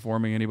not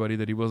informing anybody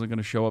that he wasn't going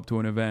to show up to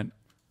an event.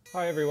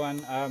 Hi everyone.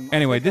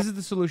 Anyway, this is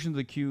the solution to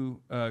the Q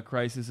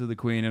crisis of the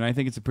Queen, and I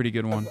think it's a pretty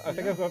good one. I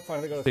think I've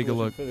finally got a Take a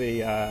look. for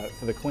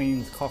the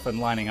Queen's coffin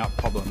lining up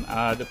problem.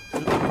 The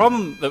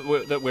problem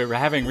that we're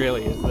having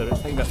really is that it's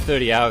taking about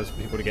 30 hours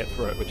for people to get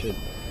through it,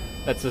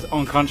 that's just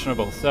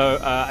unconscionable. So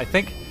I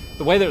think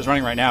the way that it's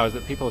running right now is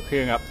that people are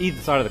queuing up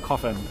either side of the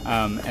coffin,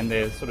 and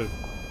they're sort of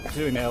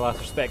doing their last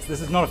respects.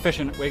 This is not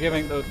efficient. We're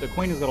giving the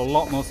Queen has got a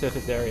lot more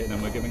surface area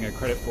than we're giving her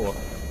credit for.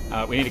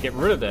 We need to get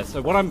rid of this.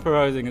 So what I'm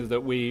proposing is that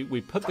we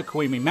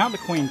mount the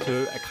Queen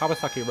to a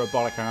Kawasaki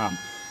robotic arm,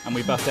 and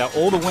we bust out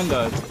all the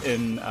windows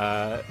in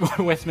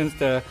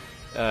Westminster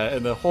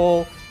in the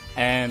hall,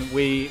 and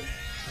we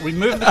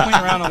move the Queen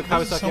around on the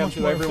Kawasaki arm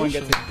so everyone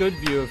gets a good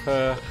view of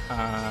her.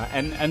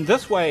 And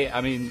this way,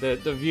 I mean, the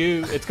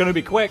view, it's going to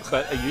be quick,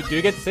 but you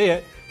do get to see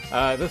it.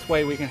 This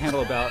way we can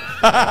handle about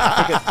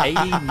I think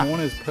it's 80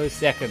 mourners per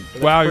second. So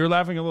Wow, you're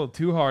laughing a little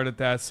too hard at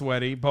that,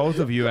 Sweaty. Both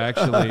of you,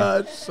 actually.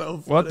 That's so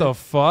funny. What the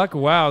fuck?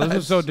 Wow, this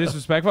was so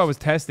disrespectful. I was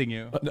testing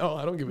you. No,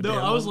 I don't give a No,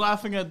 damn. I was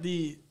laughing at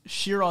the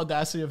sheer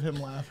audacity of him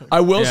laughing.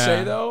 I will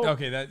say though.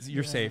 Okay,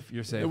 you're safe.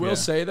 You're safe. I will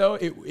say though,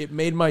 it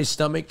made my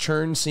stomach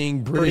churn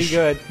seeing British,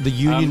 good. the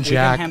Union We can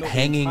Jack handle the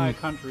hanging entire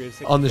country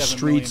of on the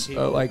 67 million streets,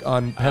 people. like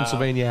on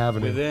Pennsylvania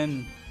Avenue.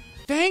 Within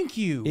Thank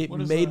you. It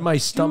made my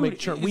stomach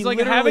churn. it's like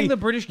having the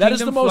British That is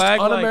the Kingdom most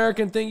flag, like-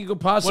 un-American thing you could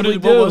What possibly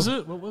do. was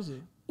it? What was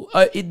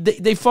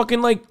it? They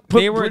fucking like put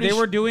they were British,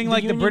 doing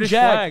like the Union British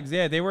Jack. flags.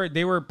 Yeah, they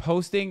were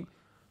posting.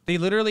 They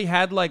literally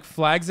had like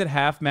flags at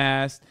half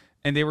mast,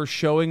 and they were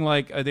showing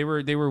like they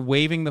were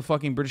waving the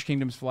fucking British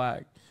Kingdom's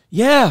flag.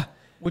 Yeah,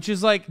 which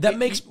is like that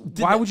makes.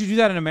 Why would you do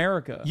that in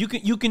America? You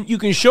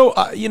can show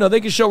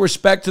they can show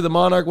respect to the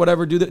monarch,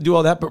 whatever, do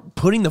all that, but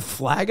putting the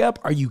flag up?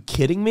 Are you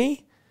kidding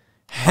me?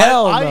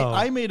 Hell no!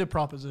 I made a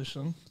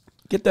proposition.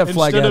 Get that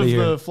flag out of here.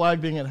 Instead of the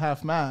flag being at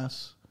half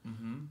mast,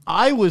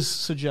 I was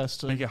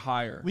suggesting make it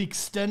higher. We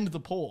extend the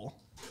pole.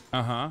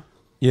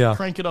 Yeah.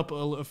 Crank it up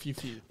a few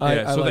feet.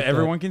 Yeah, so that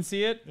everyone can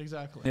see it.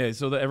 Exactly. Yeah,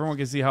 so that everyone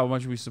can see how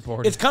much we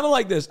support it. It's kind of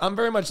like this. I'm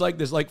very much like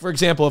this. Like, for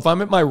example, if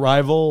I'm at my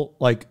rival,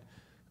 like,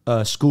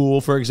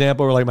 school, for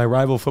example, or like my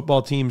rival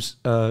football team's,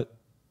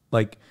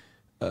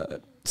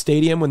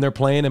 stadium when they're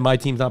playing and my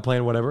team's not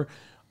playing, whatever,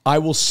 I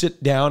will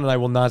sit down and I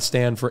will not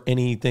stand for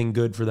anything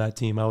good for that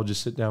team. I will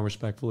just sit down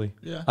respectfully.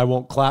 Yeah. I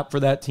won't clap for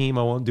that team.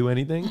 I won't do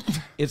anything.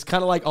 It's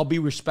kind of like I'll be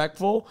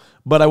respectful,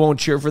 but I won't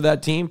cheer for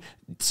that team.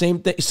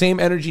 Same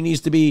energy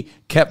needs to be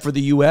kept for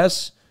the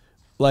U.S.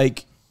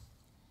 Like,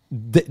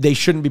 they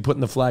shouldn't be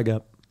putting the flag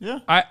up. Yeah,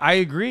 I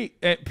agree.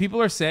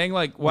 People are saying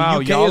like,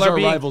 "Wow, UK y'all is are our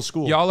being rival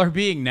school. Y'all are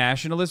being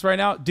nationalists right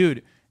now,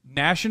 dude."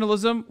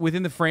 Nationalism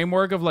within the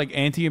framework of like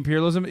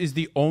anti-imperialism is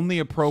the only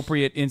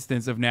appropriate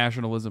instance of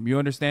nationalism. You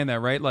understand that,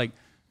 right? Like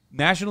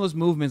nationalist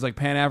movements, like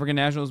Pan-African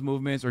nationalist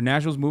movements or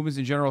nationalist movements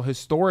in general,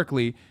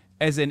 historically,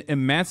 as an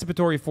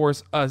emancipatory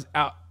force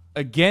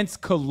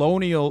against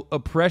colonial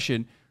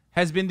oppression,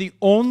 has been the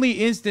only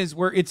instance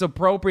where it's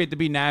appropriate to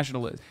be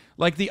nationalist.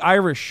 Like the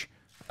Irish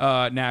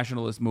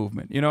nationalist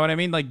movement. You know what I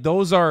mean? Like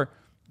those are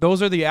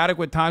the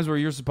adequate times where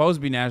you're supposed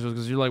to be nationalist,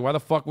 because you're like, why the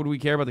fuck would we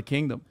care about the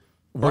kingdom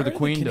or the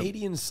queendom?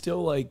 Canadians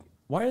still like?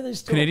 Why are they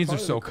still? Canadians are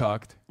so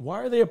cucked.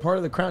 Why are they a part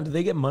of the crown? Do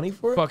they get money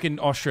for it? Fucking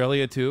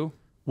Australia too.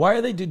 Why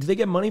are they? Do they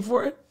get money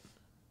for it?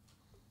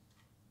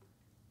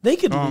 They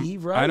could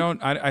leave, right?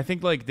 I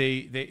think like they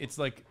it's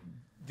like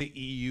the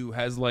EU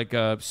has like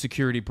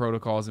security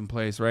protocols in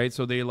place, right?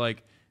 So they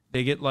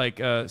get like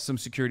some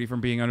security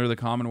from being under the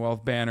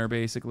Commonwealth banner,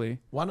 basically.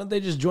 Why don't they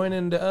just join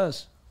into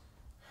us?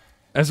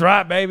 That's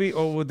right, baby.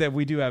 Oh, that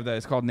we do have that.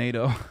 It's called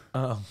NATO.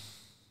 Oh.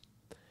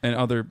 And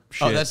other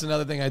shit. Oh, that's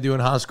another thing I do in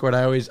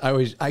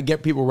Hoscourt. I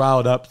get people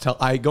riled up.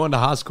 I go into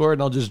Hoscourt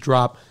and I'll just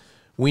drop,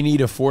 we need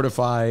to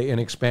fortify and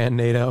expand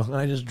NATO. And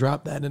I just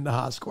drop that into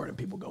Hoscourt and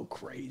people go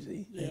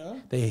crazy. Yeah.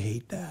 They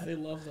hate that. They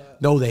love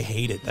that. No, they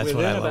hate it. That's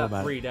what I love about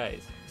about 3 it.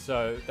 days.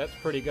 So that's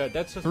pretty good.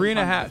 That's just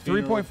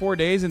 3.4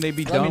 days, and they'd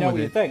be Let me done know with what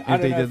you it think.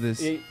 if they did this.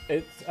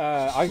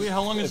 Wait,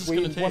 how long is this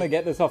going to take? Want to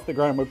get this off the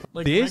ground, we're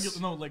Like This?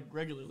 like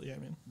regularly. I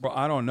mean, Well,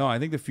 I don't know. I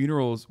think the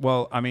funerals.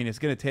 Well, I mean, it's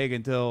gonna take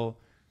until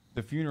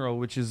the funeral,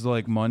 which is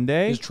like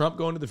Monday. Is Trump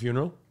going to the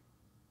funeral?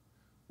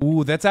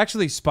 Ooh, that's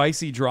actually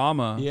spicy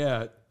drama.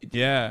 Yeah.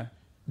 Yeah.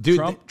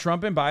 Dude,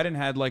 Trump and Biden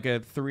had like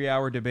a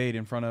 3-hour debate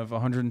in front of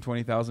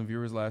 120,000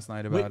 viewers last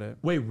night about it.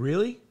 Wait,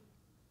 really?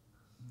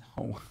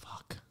 Oh,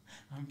 fuck.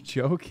 I'm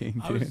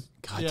joking, dude.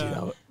 God, yeah,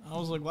 dude. I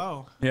was like,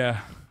 wow,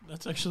 Yeah.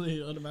 that's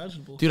actually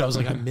unimaginable. Dude, I was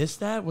like, I missed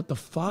that? What the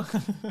fuck?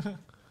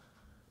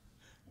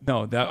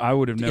 No, that I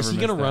would have never. Is he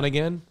going to run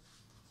again?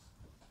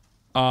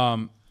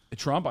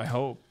 Trump, I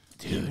hope.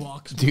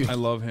 Dude, I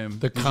love him.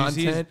 The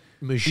content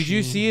machine. Did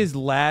you see his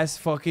last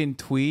fucking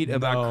tweet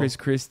about Chris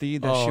Christie?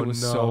 That shit was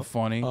so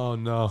funny. Oh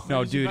no,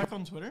 no, Is he dude. back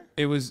on Twitter?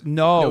 It was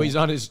no. No, he's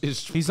on his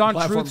He's on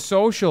platform, Truth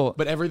Social,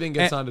 but everything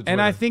gets onto Twitter. And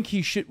I think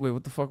he should. Wait,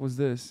 what the fuck was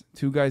this?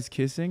 Two guys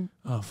kissing?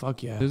 Oh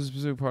fuck yeah! This is a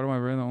specific part of my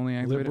brain that only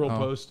activated. Liberal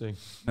posting.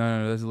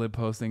 No, that's a lib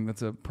posting.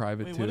 That's a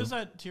private Wait, too. what is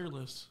that tier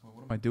list?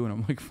 What am I doing?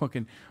 I'm like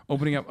fucking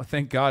opening up.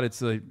 Thank God it's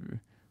like.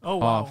 Oh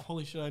wow! Off.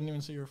 Holy shit! I didn't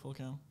even see your full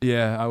cam.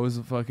 Yeah, I was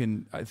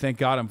fucking. Thank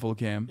God I'm full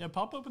cam. Yeah,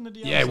 pop open the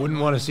DMs. Yeah, I wouldn't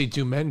want to see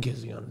two men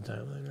kissing on the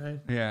timeline, right?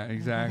 Yeah,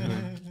 exactly.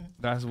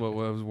 That's what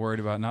I was worried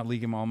about, not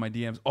leaking all my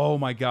DMs. Oh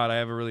my God, I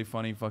have a really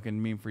funny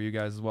fucking meme for you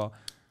guys as well.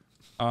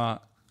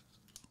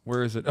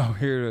 Where is it? Oh,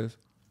 here it is.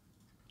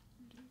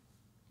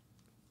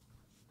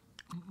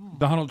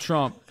 Donald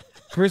Trump.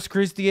 Chris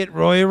Christie at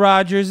Roy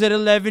Rogers at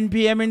 11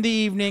 p.m. in the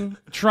evening,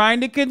 trying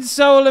to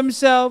console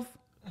himself.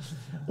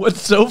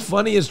 What's so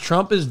funny is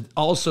Trump is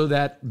also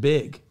that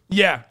big.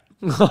 Yeah.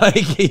 Like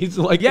he's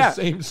like the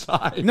same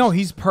size. No,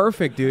 he's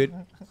perfect, dude.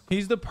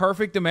 He's the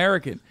perfect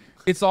American.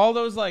 It's all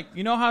those like,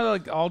 you know how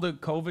like all the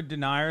COVID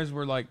deniers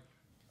were like,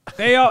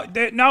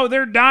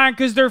 they're dying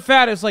because they're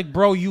fat. It's like,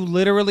 bro, you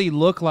literally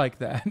look like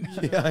that.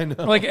 Yeah, I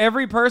know. Like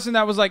every person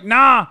that was like,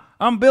 nah,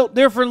 I'm built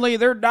differently.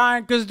 They're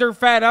dying because they're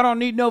fat. I don't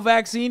need no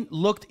vaccine.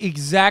 Looked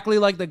exactly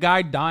like the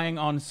guy dying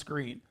on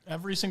screen.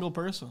 Every single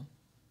person.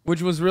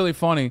 Which was really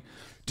funny.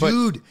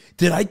 Dude,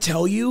 did I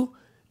tell you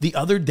the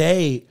other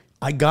day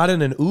I got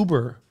in an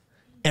Uber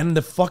and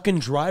the fucking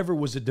driver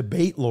was a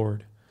debate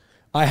lord?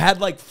 I had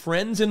like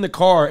friends in the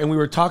car and we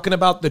were talking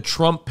about the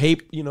Trump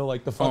paper, you know,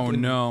 like the fucking. Oh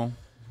no.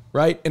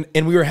 Right?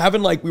 And we were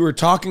having like, we were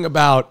talking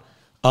about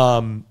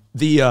what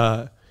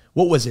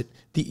was it?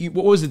 The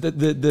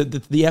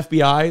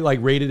FBI like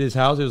raided his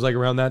house. It was like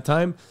around that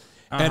time.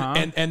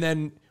 And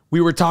then we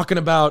were talking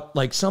about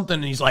like something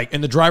and he's like,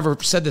 and the driver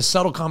said this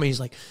subtle comment. He's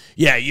like,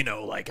 yeah, you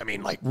know, like, I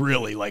mean, like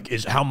really, like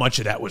is how much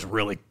of that was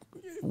really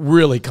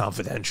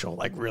confidential,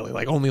 like really,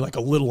 like only like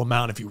a little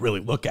amount if you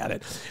really look at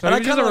it. So and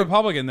he's just a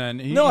Republican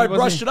then. I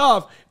brushed it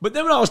off. But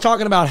then when I was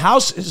talking about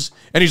houses,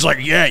 and he's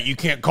like, "Yeah, you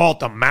can't call it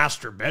the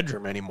master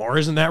bedroom anymore.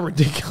 Isn't that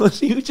ridiculous?"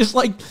 He was just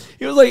like,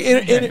 he was like, he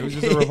was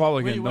just a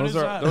Republican. Wait, those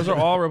are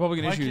all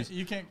Republican Why issues.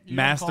 you can't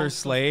Master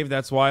slave.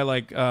 That's why,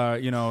 like,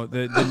 you know,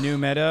 the new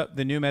meta.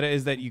 The new meta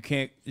is that you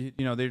can't. You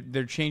know,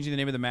 they're changing the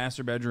name of the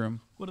master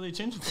bedroom. What are they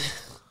changing to?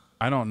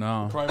 I don't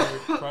know.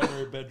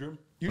 Primary bedroom.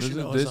 You should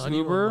know this Hasan,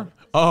 Uber?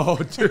 Oh,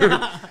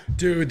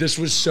 dude, this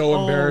was so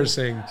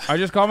embarrassing. I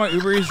just called my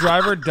Uber Eats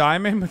driver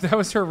Diamond, but that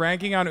was her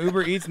ranking on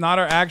Uber Eats, not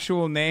her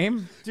actual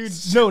name. Dude,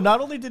 no.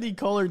 Not only did he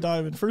call her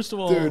Diamond. First of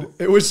all, Dude,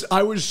 it was.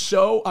 I was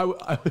so.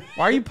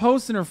 Why are you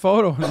posting her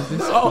photo?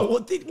 Oh,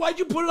 well, why'd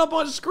you put it up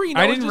on the screen?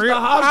 I didn't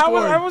realize.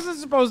 I wasn't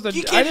supposed to.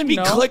 You I can't didn't be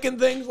know. clicking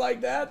things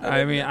like that.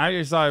 I mean, I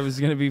just thought it was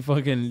gonna be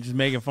fucking just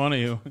making fun of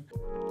you.